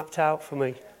future mapped out for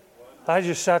me. I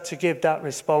just had to give that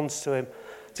response to him.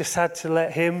 Just had to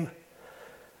let him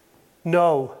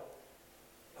know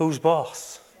who's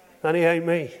boss. And he ain't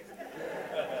me.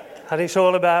 And it's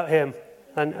all about him.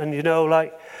 And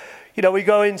we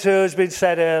go into, as been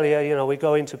said earlier, we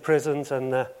go into prisons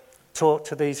and talk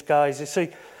to these guys. You see,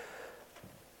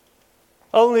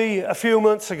 only a few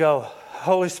months ago,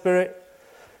 Holy Spirit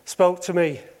spoke to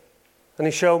me and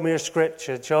he showed me a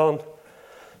scripture, John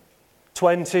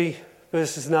 20,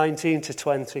 verses 19 to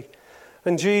 20.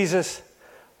 And Jesus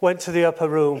went to the upper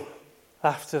room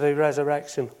after the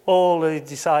resurrection. All the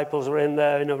disciples were in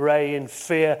there in array, in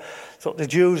fear, thought the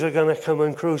Jews were going to come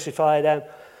and crucify them.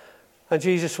 And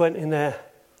Jesus went in there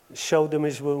and showed them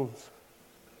his wounds.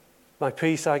 My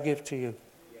peace I give to you.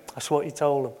 That's what he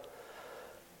told them.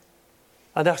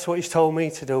 And that's what he's told me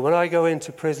to do. When I go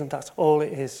into prison, that's all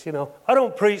it is, I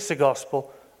don't preach the gospel.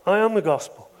 I am the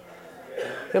gospel.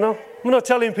 I'm not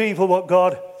telling people what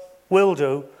God will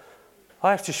do.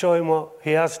 I have to show him what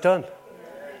he has done.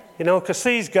 Because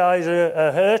these guys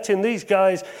are hurting. These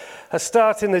guys are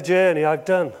starting the journey I've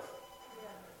done.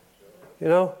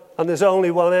 And there's only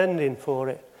one ending for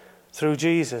it. Through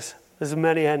Jesus. There's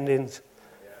many endings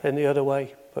in the other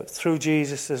way. But through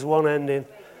Jesus, there's one ending.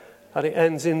 And it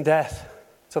ends in death.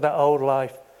 To that old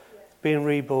life, being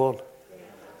reborn.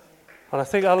 And I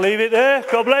think I'll leave it there.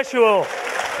 God bless you all.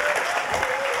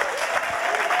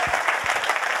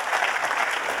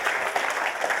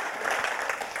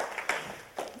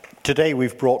 Today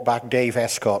we've brought back Dave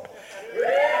Escott.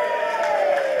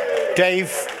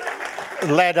 Dave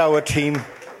led our team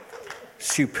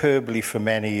superbly for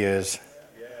many years.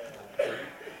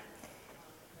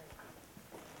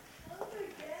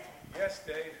 Yes,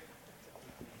 Dave.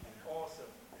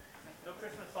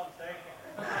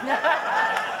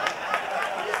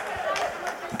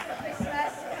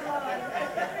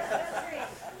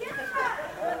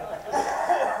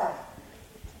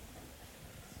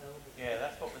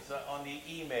 On the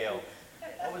email.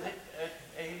 What was it,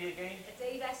 Ailey, again?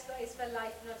 Dave Escott is for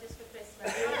life, not just for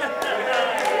Christmas.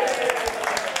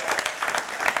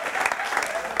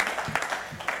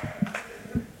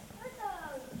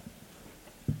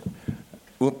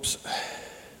 Whoops.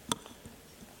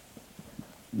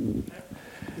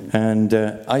 And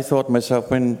I thought to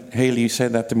myself, when Hayley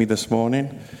said that to me this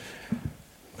morning,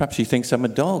 perhaps she thinks I'm a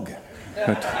dog.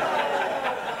 But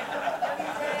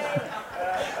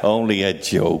only a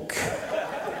joke.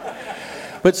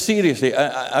 But seriously,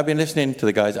 I've been listening to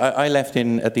the guys. I left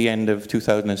in at the end of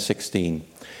 2016.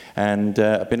 And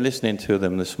I've been listening to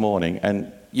them this morning.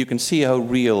 And you can see how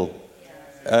real,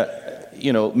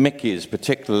 Mick is,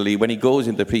 particularly when he goes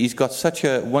into the... He's got such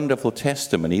a wonderful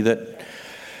testimony that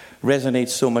resonates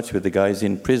so much with the guys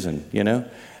in prison,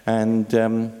 And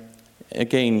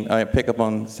again, I pick up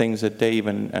on things that Dave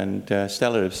and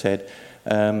Stella have said.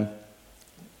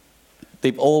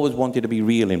 They've always wanted to be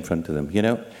real in front of them,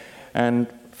 And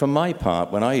for my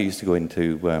part, when I used to go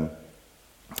into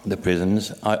the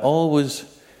prisons, I always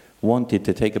wanted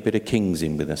to take a bit of Kings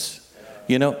in with us.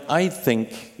 I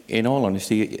think, in all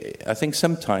honesty, I think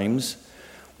sometimes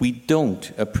we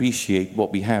don't appreciate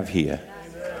what we have here.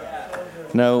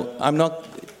 Now, I'm not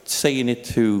saying it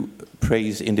to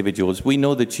praise individuals. We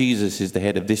know that Jesus is the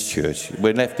head of this church.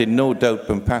 We're left in no doubt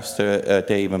from Pastor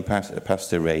Dave and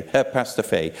Pastor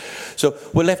Faye. So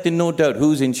we're left in no doubt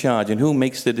who's in charge and who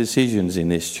makes the decisions in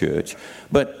this church.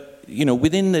 But,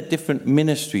 within the different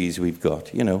ministries we've got,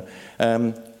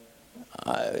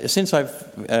 since I've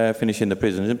finished in the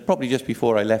prisons, and probably just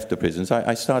before I left the prisons,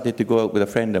 I started to go out with a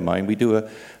friend of mine. We do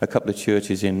a couple of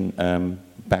churches in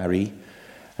Barry,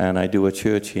 and I do a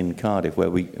church in Cardiff where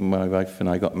my wife and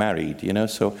I got married,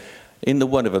 So in the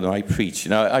one of them I preach.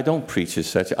 Now, I don't preach as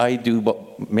such. I do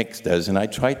what Mick does, and I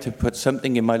try to put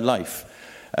something in my life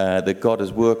that God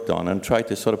has worked on and try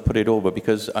to sort of put it over,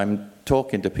 because I'm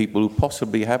talking to people who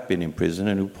possibly have been in prison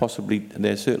and who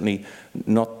they're certainly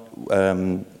not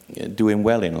doing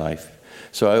well in life.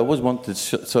 So I always want to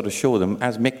sort of show them,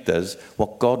 as Mick does,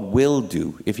 what God will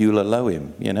do if you'll allow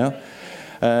him,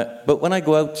 But when I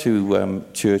go out to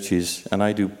churches and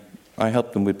I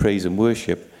help them with praise and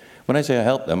worship. When I say I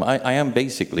help them, I am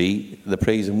basically the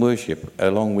praise and worship,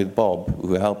 along with Bob,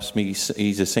 who helps me.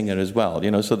 He's a singer as well,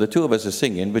 So the two of us are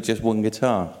singing, but just one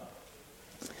guitar.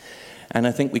 And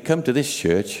I think we come to this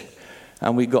church,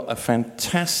 and we got a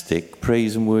fantastic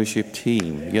praise and worship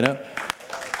team,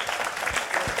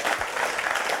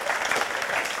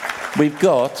 We've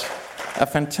got a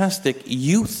fantastic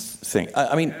youth thing.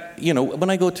 I mean, when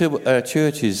I go to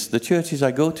churches, the churches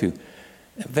I go to,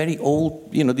 very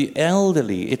old, the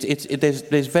elderly.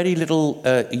 There's very little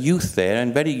youth there,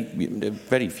 and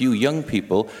very few young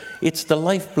people. It's the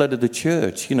lifeblood of the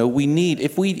church. We need,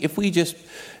 if we just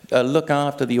look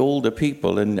after the older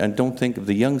people and don't think of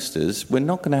the youngsters, we're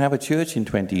not going to have a church in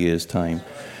 20 years' time.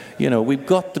 We've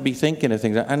got to be thinking of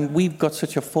things, and we've got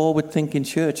such a forward-thinking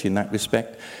church in that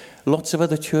respect. Lots of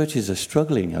other churches are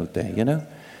struggling out there,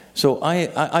 So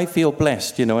I feel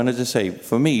blessed, and as I say,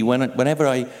 for me, whenever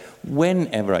I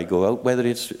go out, whether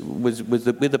it's with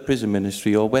the prison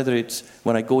ministry or whether it's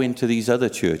when I go into these other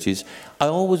churches, I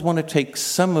always want to take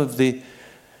some of the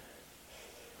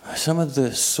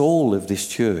soul of this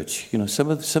church,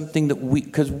 something that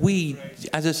because we,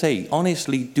 as I say,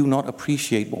 honestly do not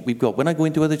appreciate what we've got. When I go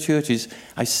into other churches,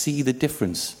 I see the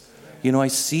difference. I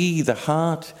see the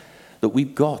heart that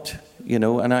we've got,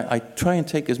 and I try and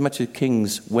take as much of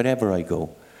King's wherever I go,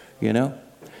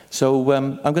 So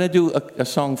I'm going to do a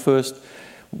song first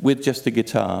with just the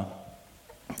guitar.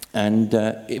 And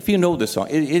if you know the song,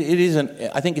 it isn't,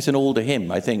 I think it's an older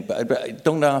hymn, I think, but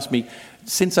don't ask me.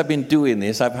 Since I've been doing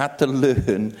this, I've had to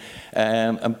learn,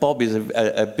 and Bob is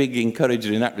a big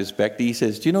encourager in that respect. He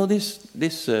says, do you know this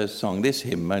song, this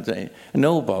hymn? I say,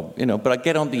 no, Bob, but I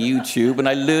get onto YouTube and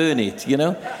I learn it,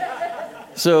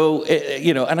 So,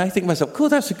 and I think to myself, cool,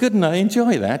 that's a good one, I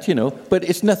enjoy that, but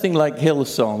it's nothing like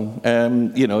Hillsong,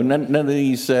 none of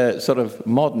these sort of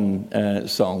modern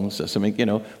songs or something,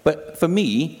 But for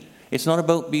me, it's not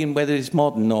about being whether it's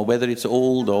modern or whether it's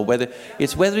old or whether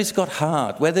it's got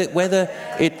heart, whether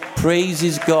it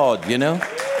praises God,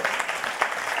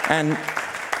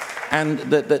 And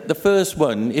the first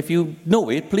one, if you know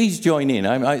it, please join in.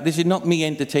 This is not me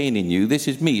entertaining you. This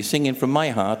is me singing from my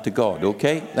heart to God,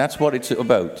 okay? That's what it's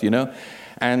about,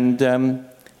 And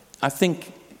I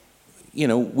think,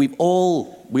 we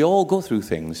all go through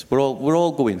things. We're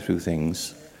all going through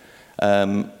things.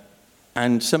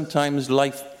 And sometimes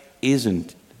life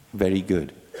isn't very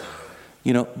good,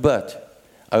 But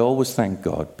I always thank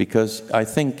God, because I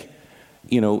think,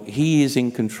 He is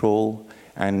in control.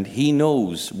 And He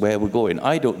knows where we're going.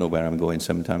 I don't know where I'm going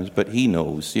sometimes, but He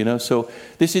knows, So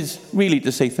this is really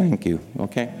to say thank you,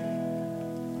 okay?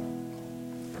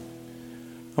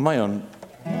 Am I on?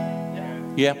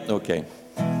 Yeah? Okay.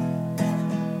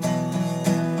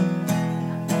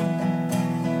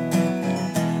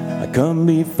 I come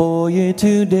before you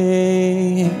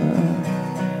today,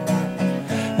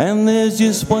 and there's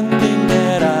just one thing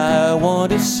that I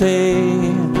want to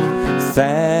say.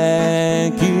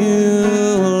 Thank you,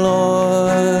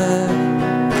 Lord.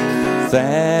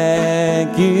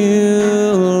 Thank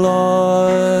you,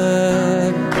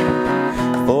 Lord,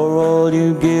 for all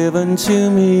you've given to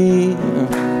me,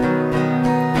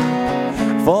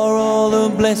 for all the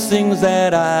blessings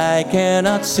that I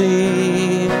cannot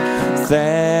see.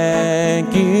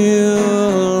 Thank you,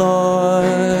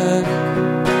 Lord.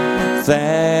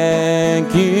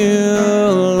 Thank you,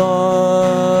 Lord.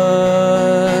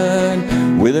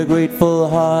 With a grateful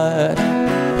heart,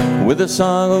 with a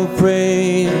song of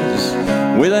praise,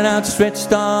 with an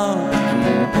outstretched arm,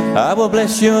 I will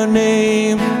bless your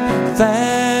name.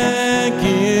 Thank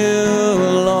you,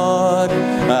 Lord.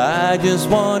 I just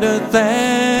want to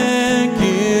thank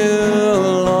you,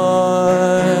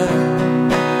 Lord.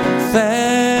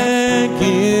 Thank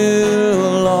you,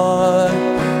 Lord.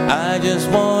 I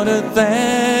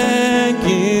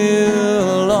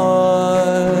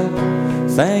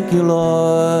thank you,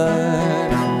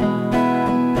 Lord,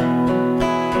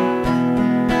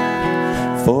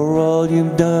 for all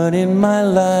you've done in my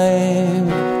life.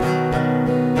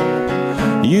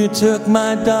 You took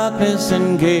my darkness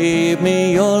and gave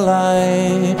me your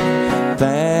light.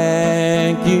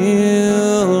 Thank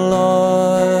you,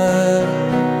 Lord.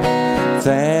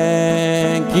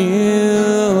 Thank you,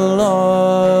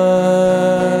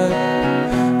 Lord.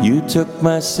 You took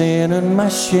my sin and my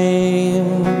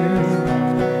shame.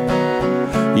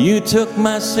 You took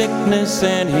my sickness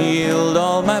and healed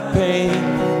all my pain.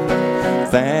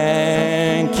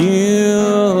 Thank you,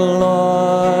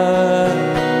 Lord.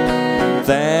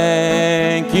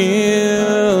 Thank you,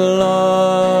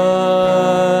 Lord.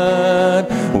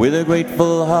 With a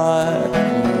grateful heart,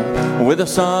 with a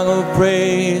song of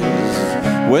praise,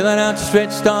 with an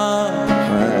outstretched arm,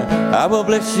 I will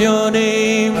bless your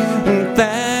name.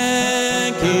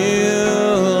 Thank you,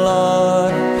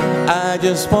 Lord. I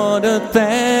just want to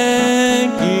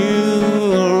thank you,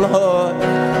 Lord.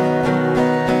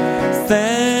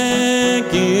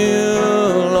 Thank you,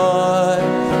 Lord.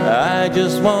 I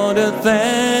just want to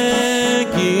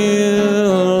thank you,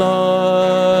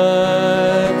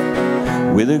 Lord.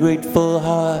 With a grateful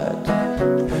heart,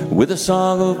 with a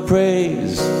song of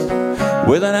praise,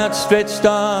 with an outstretched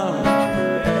arm,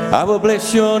 I will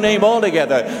bless your name all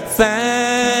together.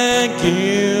 Thank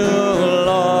you,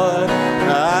 Lord.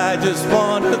 I just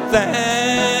want to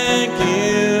thank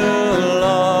you,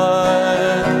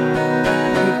 Lord.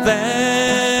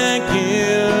 Thank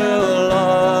you,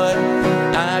 Lord.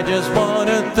 I just want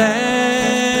to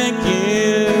thank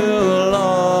you,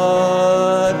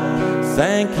 Lord.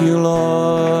 Thank you, Lord.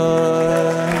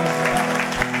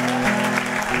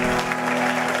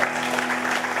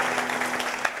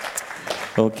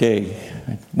 Okay,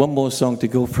 one more song to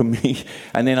go from me,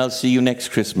 and then I'll see you next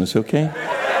Christmas, okay?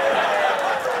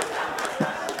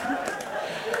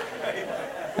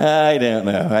 I don't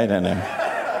know.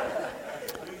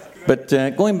 But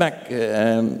going back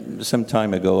some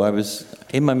time ago, I was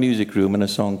in my music room and a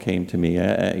song came to me,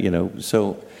 about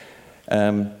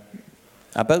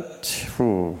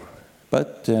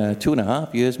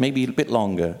 2.5 years, maybe a bit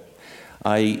longer,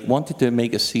 I wanted to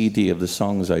make a CD of the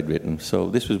songs I'd written, so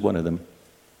this was one of them.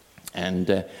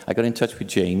 And I got in touch with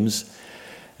James,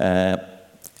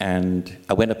 and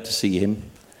I went up to see him.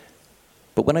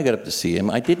 But when I got up to see him,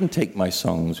 I didn't take my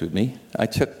songs with me. I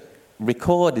took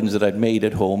recordings that I'd made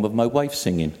at home of my wife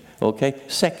singing, okay?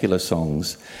 Secular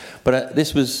songs. But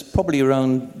this was probably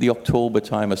around the October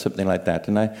time or something like that.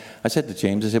 And I said to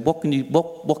James, I said, what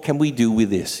can we do with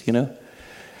this, you know?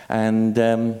 And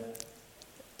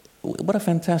what a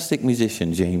fantastic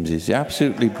musician James is.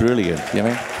 Absolutely brilliant, you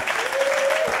know?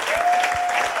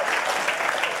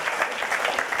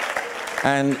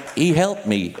 And he helped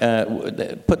me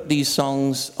put these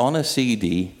songs on a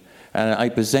CD, and I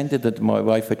presented it to my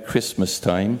wife at Christmas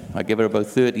time. I gave her about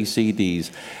 30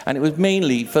 CDs, and it was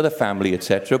mainly for the family,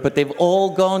 etc. But they've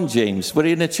all gone, James. We're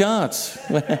in the charts.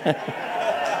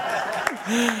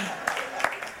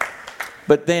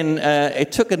 But then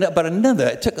it took about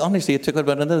another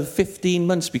 15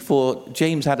 months before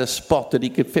James had a spot that he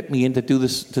could fit me in to do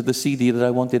this to the CD that I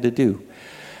wanted to do,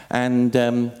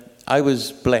 and. I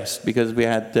was blessed because we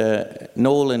had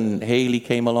Noel and Haley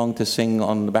came along to sing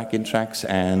on the backing tracks,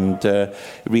 and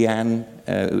Rianne,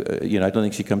 I don't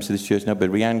think she comes to this church now,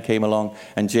 but Rianne came along,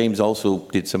 and James also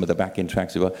did some of the backing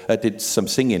tracks as well. Did some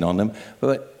singing on them.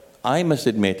 But I must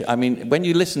admit, I mean, when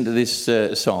you listen to this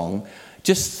song,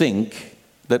 just think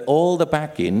that all the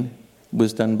backing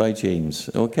was done by James,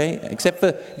 okay? Except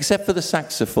for the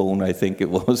saxophone, I think it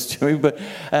was. But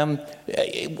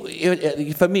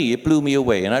for me, it blew me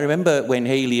away. And I remember when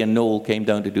Haley and Noel came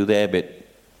down to do their bit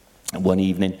one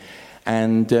evening,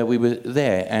 and we were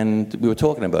there, and we were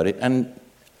talking about it. And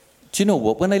do you know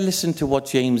what? When I listened to what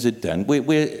James had done,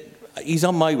 he's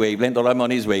on my wavelength, or I'm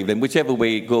on his wavelength, whichever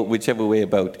way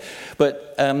about.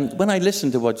 But when I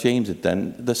listened to what James had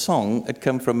done, the song had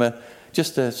come from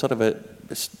just a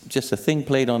thing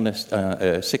played on a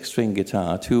 6-string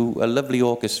guitar to a lovely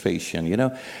orchestration, you know,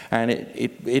 and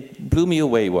it blew me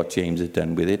away what James had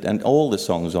done with it, and all the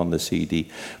songs on the CD.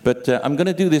 But I'm going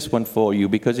to do this one for you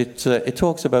because it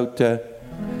talks about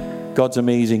God's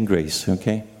amazing grace,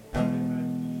 okay?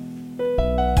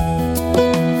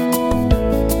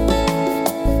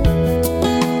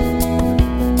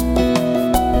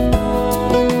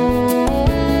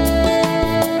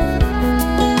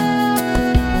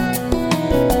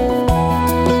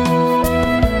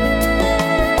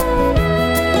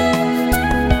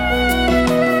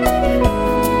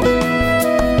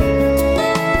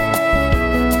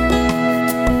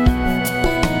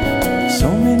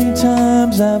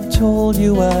 times I've told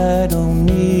you I don't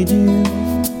need you.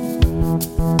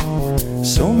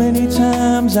 So many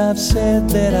times I've said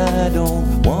that I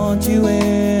don't want you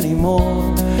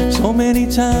anymore. So many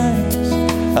times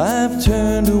I've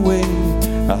turned away,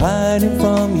 hiding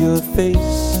from your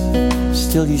face.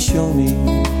 Still you show me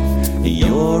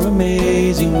your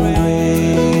amazing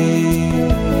grace.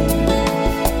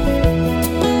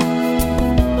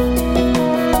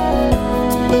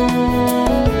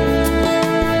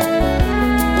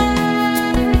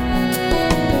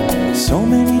 So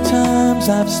many times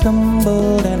I've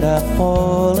stumbled and I've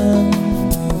fallen.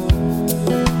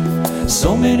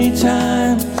 So many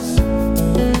times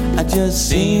I just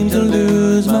seem to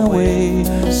lose my way.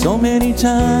 So many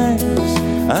times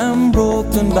I'm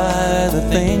broken by the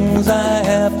things I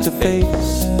have to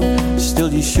face.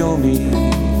 Still you show me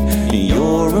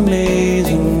your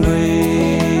amazing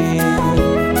grace.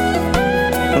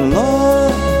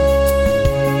 Lord,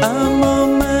 I'm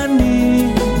on my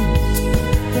knees,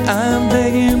 I'm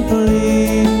begging,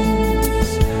 please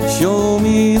show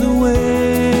me the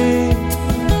way.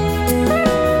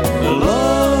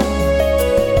 Lord,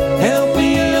 help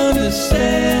me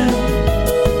understand,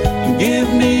 give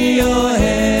me your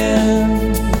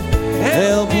hand,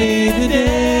 help me today.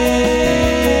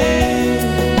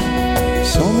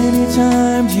 So many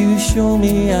times you show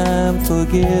me I'm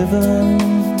forgiven.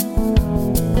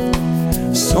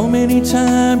 So many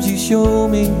times you show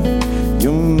me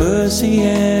your mercy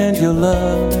and your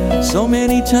love. So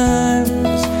many times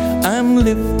I'm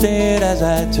lifted as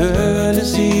I turn to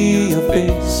see your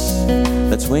face.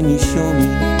 That's when you show me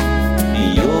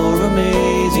your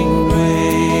amazing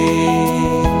grace.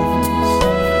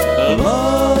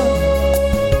 Lord,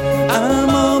 I'm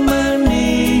on my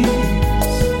knees,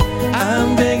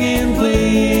 I'm begging,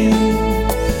 please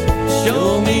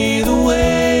show me the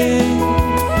way.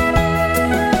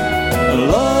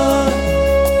 Lord,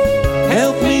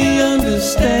 help me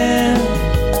understand,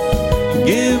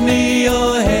 give me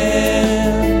your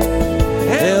hand,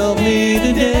 help me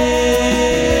today.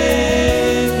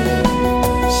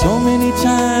 So many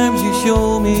times you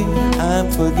show me I'm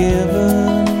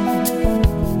forgiven.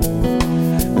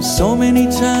 So many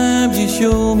times you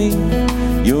show me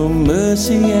your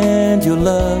mercy and your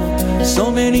love. So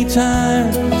many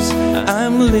times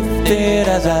I'm lifted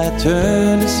as I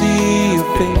turn to see your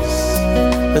face.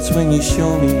 That's when you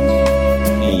show me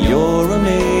your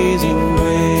amazing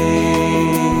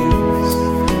grace.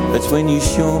 That's when you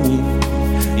show me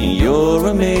your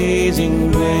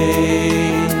amazing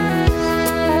grace.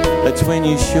 That's when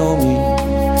you show me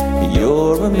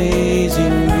your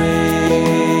amazing grace.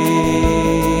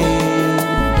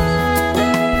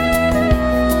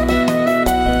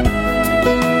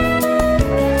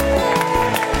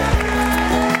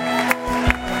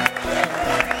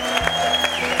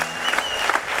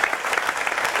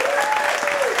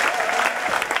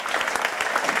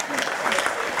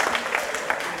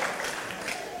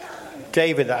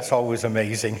 David, that's always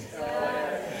amazing.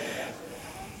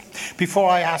 Before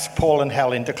I ask Paul and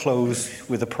Helen to close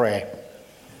with a prayer,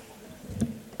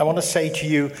 I want to say to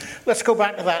you, let's go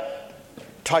back to that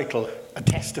title, A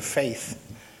Test of Faith.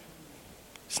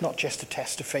 It's not just a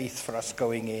test of faith for us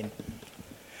going in.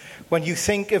 When you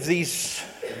think of these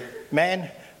men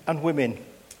and women,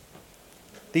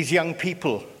 these young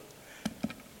people,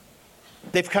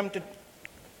 they've come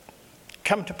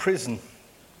to prison.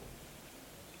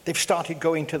 They've started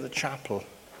going to the chapel.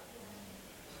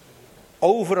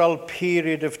 Over a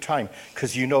period of time,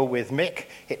 because you know with Mick,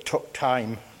 it took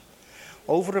time.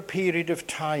 Over a period of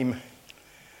time,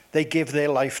 they give their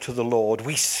life to the Lord.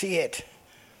 We see it.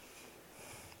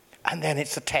 And then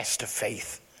it's a test of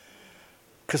faith,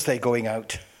 because they're going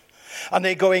out. And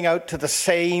they're going out to the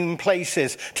same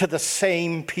places, to the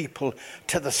same people,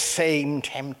 to the same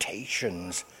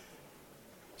temptations.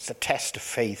 It's a test of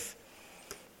faith.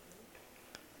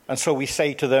 And so we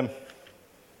say to them,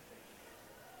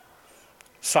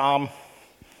 Psalm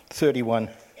 31,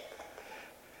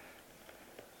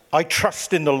 I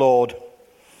trust in the Lord.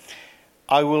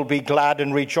 I will be glad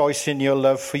and rejoice in your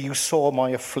love, for you saw my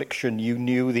affliction. You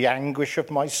knew the anguish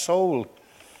of my soul.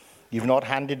 You've not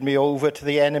handed me over to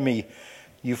the enemy.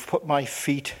 You've put my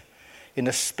feet in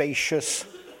a spacious,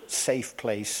 safe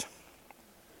place.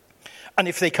 And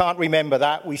if they can't remember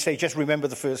that, we say, just remember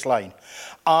the first line.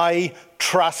 I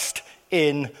trust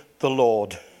in the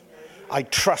Lord. I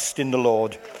trust in the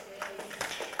Lord.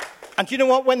 And you know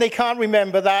what? When they can't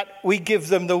remember that, we give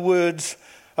them the words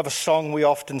of a song we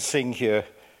often sing here.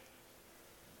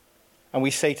 And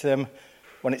we say to them,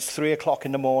 when it's 3 o'clock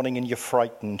in the morning and you're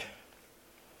frightened,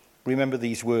 remember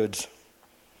these words.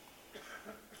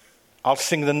 I'll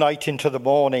sing the night into the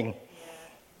morning.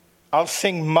 I'll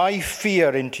sing my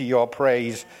fear into your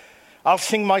praise. I'll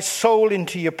sing my soul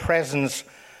into your presence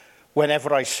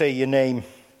whenever I say your name.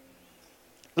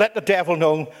 Let the devil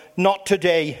know, not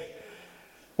today.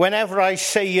 Whenever I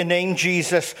say your name,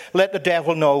 Jesus, let the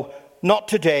devil know, not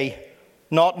today,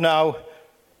 not now,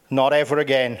 not ever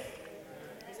again.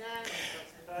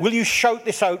 Will you shout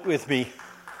this out with me?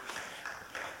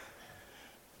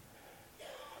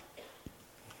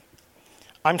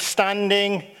 I'm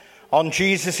standing on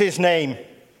Jesus' name.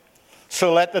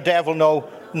 So let the devil know,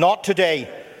 not today,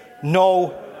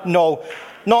 no,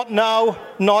 not now,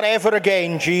 not ever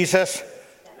again, Jesus.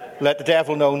 Let the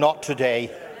devil know, not today.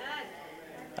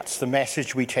 That's the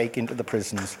message we take into the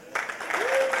prisons.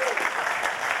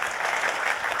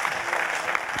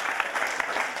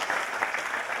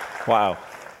 Wow,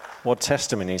 what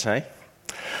testimonies, eh?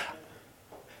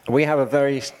 We have a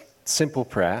very simple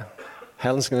prayer.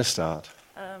 Helen's going to start.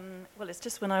 Well, it's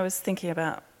just when I was thinking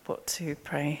about what to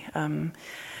pray, I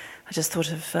just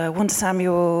thought of 1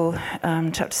 Samuel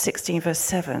chapter 16, verse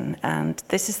 7. And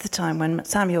this is the time when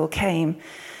Samuel came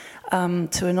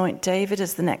to anoint David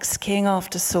as the next king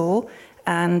after Saul.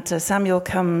 And Samuel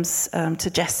comes to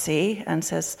Jesse and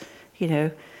says, you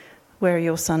know, where are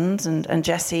your sons? And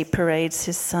Jesse parades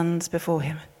his sons before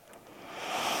him.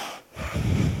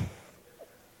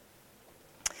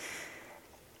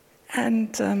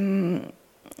 And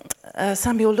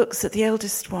Samuel looks at the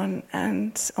eldest one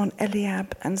and on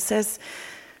Eliab and says,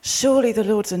 surely the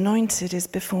Lord's anointed is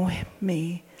before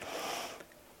me.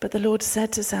 But the Lord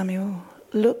said to Samuel,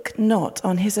 look not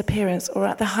on his appearance or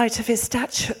at the height of his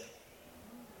stature.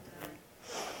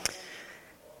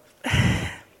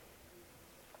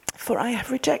 For I have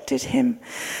rejected him.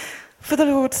 For the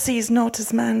Lord sees not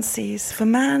as man sees. For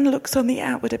man looks on the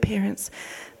outward appearance,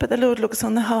 but the Lord looks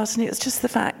on the heart. And it's just the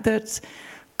fact that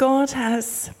God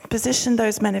has positioned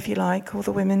those men, if you like, or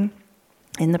the women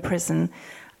in the prison,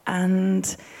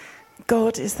 and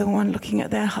God is the one looking at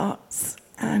their hearts.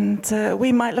 And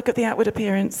we might look at the outward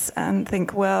appearance and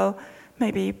think, well,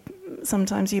 maybe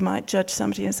sometimes you might judge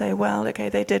somebody and say, well, okay,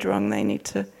 they did wrong, they need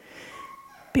to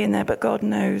be in there, but God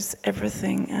knows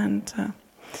everything, and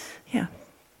yeah.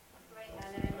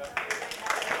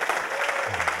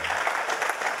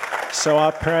 So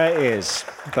our prayer is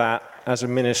that as a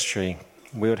ministry,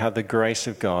 we would have the grace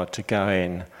of God to go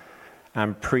in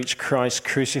and preach Christ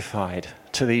crucified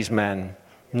to these men.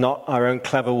 Not our own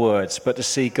clever words, but to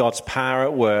see God's power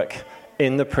at work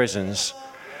in the prisons,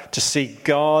 to see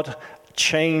God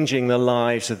changing the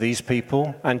lives of these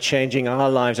people and changing our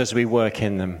lives as we work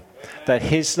in them. That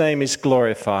his name is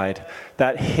glorified,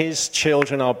 that his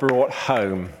children are brought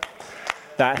home,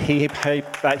 that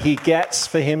he gets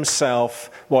for himself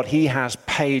what he has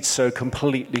paid so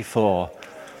completely for.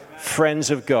 Friends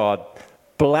of God,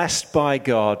 blessed by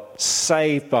God,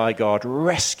 saved by God,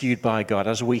 rescued by God,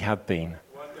 as we have been.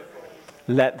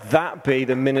 Let that be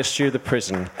the ministry of the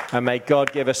prison, and may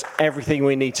God give us everything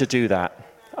we need to do that.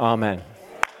 Amen.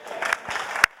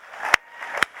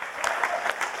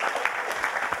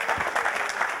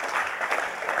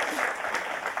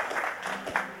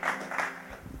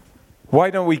 Why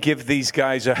don't we give these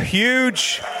guys a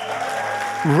huge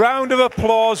round of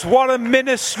applause? What a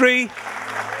ministry.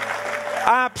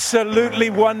 Absolutely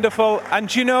wonderful.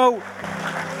 And you know,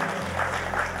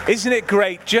 isn't it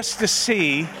great just to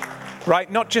see, right,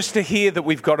 not just to hear that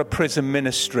we've got a prison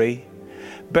ministry,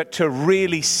 but to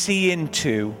really see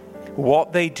into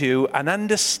what they do and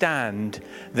understand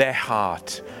their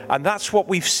heart. And that's what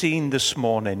we've seen this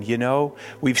morning, you know.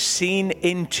 We've seen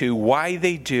into why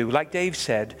they do, like Dave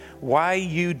said, why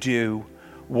you do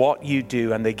what you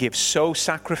do, and they give so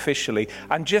sacrificially.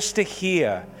 And just to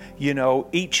hear, you know,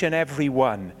 each and every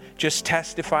one just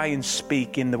testify and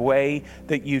speak in the way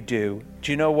that you do.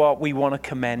 Do you know what? We want to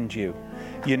commend you,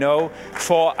 you know,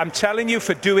 I'm telling you,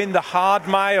 for doing the hard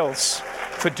miles.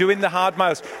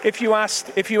 If you ask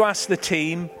the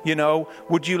team, you know,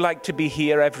 would you like to be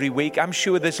here every week? I'm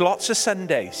sure there's lots of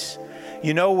Sundays,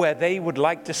 you know, where they would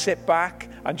like to sit back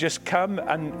and just come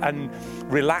and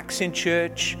relax in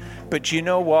church. But you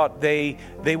know what? They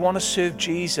want to serve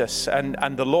Jesus,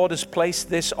 and the Lord has placed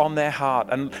this on their heart.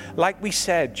 And like we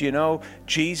said, you know,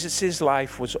 Jesus'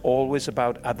 life was always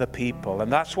about other people.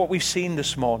 And that's what we've seen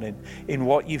this morning in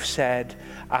what you've said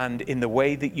and in the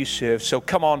way that you serve. So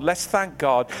come on, let's thank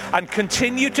God and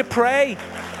continue to pray.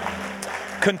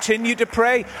 Continue to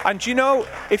pray. And you know,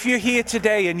 if you're here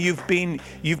today and you've been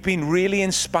really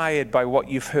inspired by what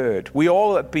you've heard, we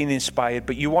all have been inspired,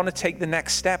 but you want to take the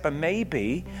next step, and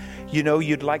maybe, you know,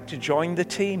 you'd like to join the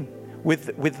team.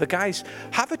 with the guys.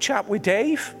 Have a chat with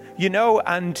Dave, you know,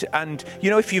 and you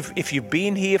know, if you've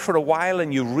been here for a while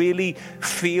and you really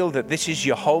feel that this is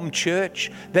your home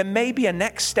church, then maybe a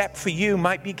next step for you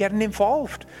might be getting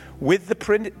involved with the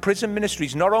prison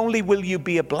ministries. Not only will you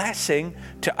be a blessing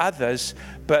to others,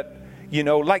 but you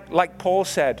know, like Paul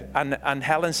said and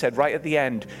Helen said right at the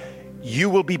end, you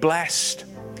will be blessed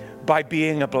by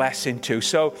being a blessing too.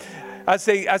 So as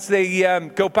they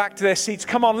go back to their seats,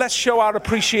 come on, let's show our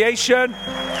appreciation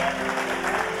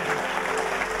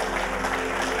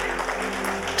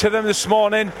to them this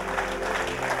morning.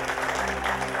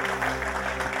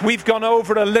 We've gone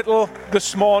over a little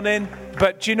this morning,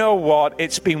 but do you know what?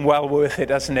 It's been well worth it,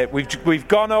 hasn't it? We've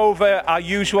gone over our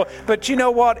usual, but do you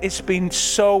know what? It's been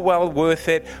so well worth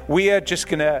it. We are just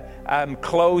going to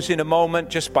close in a moment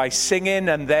just by singing,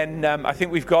 and then I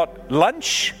think we've got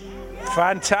lunch.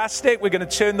 Fantastic. We're going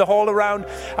to turn the hall around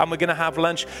and we're going to have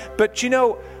lunch. But you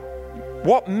know,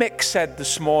 what Mick said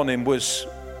this morning was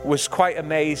quite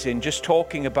amazing, just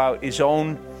talking about his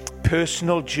own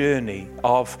personal journey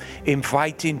of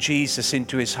inviting Jesus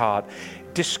into his heart.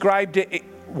 Described it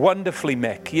wonderfully,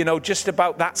 Mick, you know, just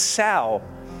about that cell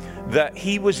that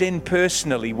he was in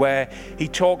personally, where he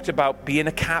talked about being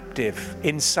a captive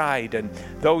inside, and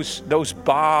those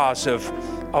bars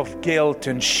of guilt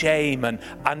and shame and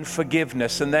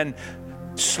unforgiveness. And then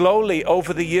slowly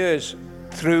over the years,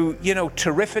 through, you know,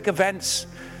 terrific events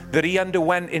that he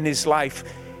underwent in his life,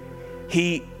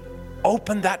 he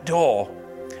opened that door,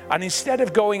 and instead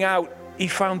of going out, he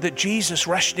found that Jesus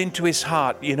rushed into his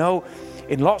heart, you know,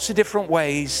 in lots of different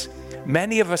ways.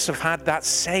 Many of us have had that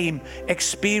same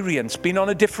experience, been on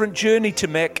a different journey to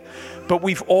Mick, but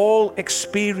we've all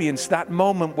experienced that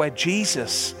moment where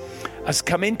Jesus has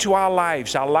come into our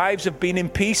lives. Our lives have been in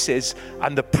pieces,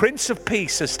 and the Prince of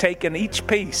Peace has taken each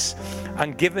piece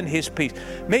and given his peace.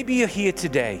 Maybe you're here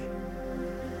today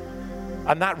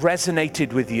and that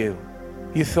resonated with you.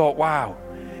 You thought, wow,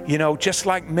 you know, just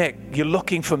like Mick, you're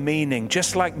looking for meaning.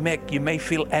 Just like Mick, you may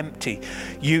feel empty.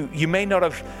 You may not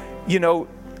have, you know,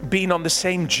 been on the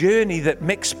same journey that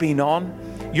Mick's been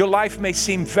on. Your life may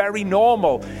seem very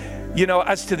normal, you know,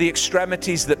 as to the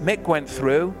extremities that Mick went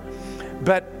through,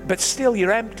 but still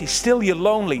you're empty, still you're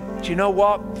lonely. Do you know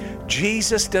what?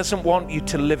 Jesus doesn't want you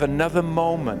to live another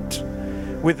moment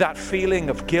with that feeling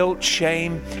of guilt,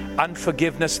 shame,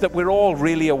 unforgiveness that we're all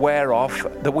really aware of,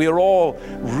 that we're all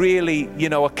really, you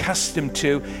know, accustomed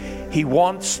to. He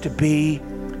wants to be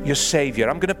your Savior.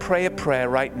 I'm going to pray a prayer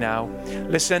right now.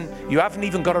 Listen, you haven't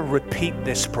even got to repeat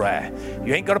this prayer.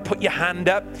 You ain't got to put your hand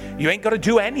up. You ain't got to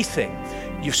do anything.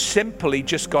 You've simply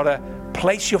just got to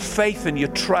place your faith and your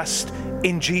trust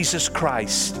in Jesus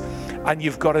Christ. And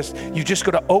you've just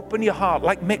got to open your heart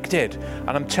like Mick did. And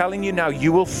I'm telling you now,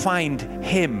 you will find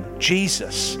him,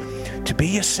 Jesus, to be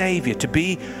your Savior, to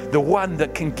be the one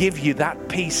that can give you that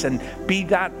peace and be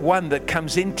that one that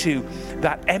comes into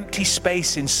that empty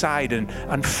space inside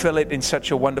and fill it in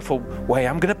such a wonderful way.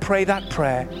 I'm going to pray that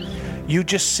prayer. You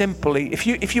just simply,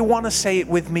 if you want to say it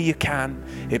with me, you can.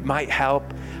 It might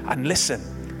help. And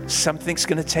listen, something's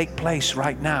going to take place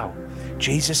right now.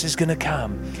 Jesus is going to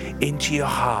come into your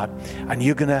heart, and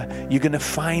you're going to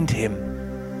find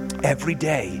him every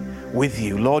day with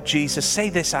you. Lord Jesus, say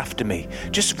this after me,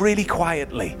 just really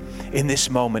quietly in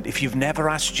this moment. If you've never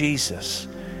asked Jesus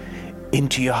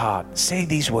into your heart, say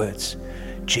these words.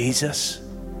 Jesus,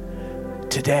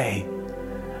 today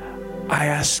I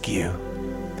ask you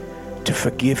to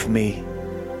forgive me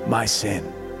my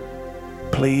sin.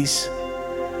 Please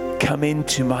come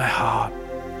into my heart.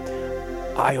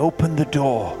 I open the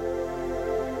door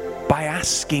by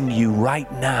asking you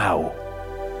right now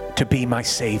to be my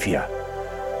Savior.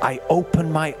 I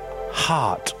open my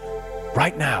heart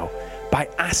right now by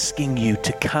asking you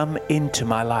to come into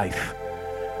my life.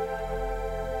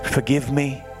 Forgive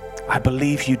me. I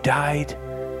believe you died.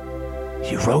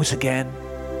 You rose again.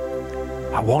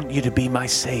 I want you to be my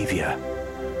Savior,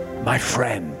 my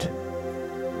friend.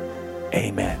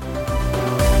 Amen.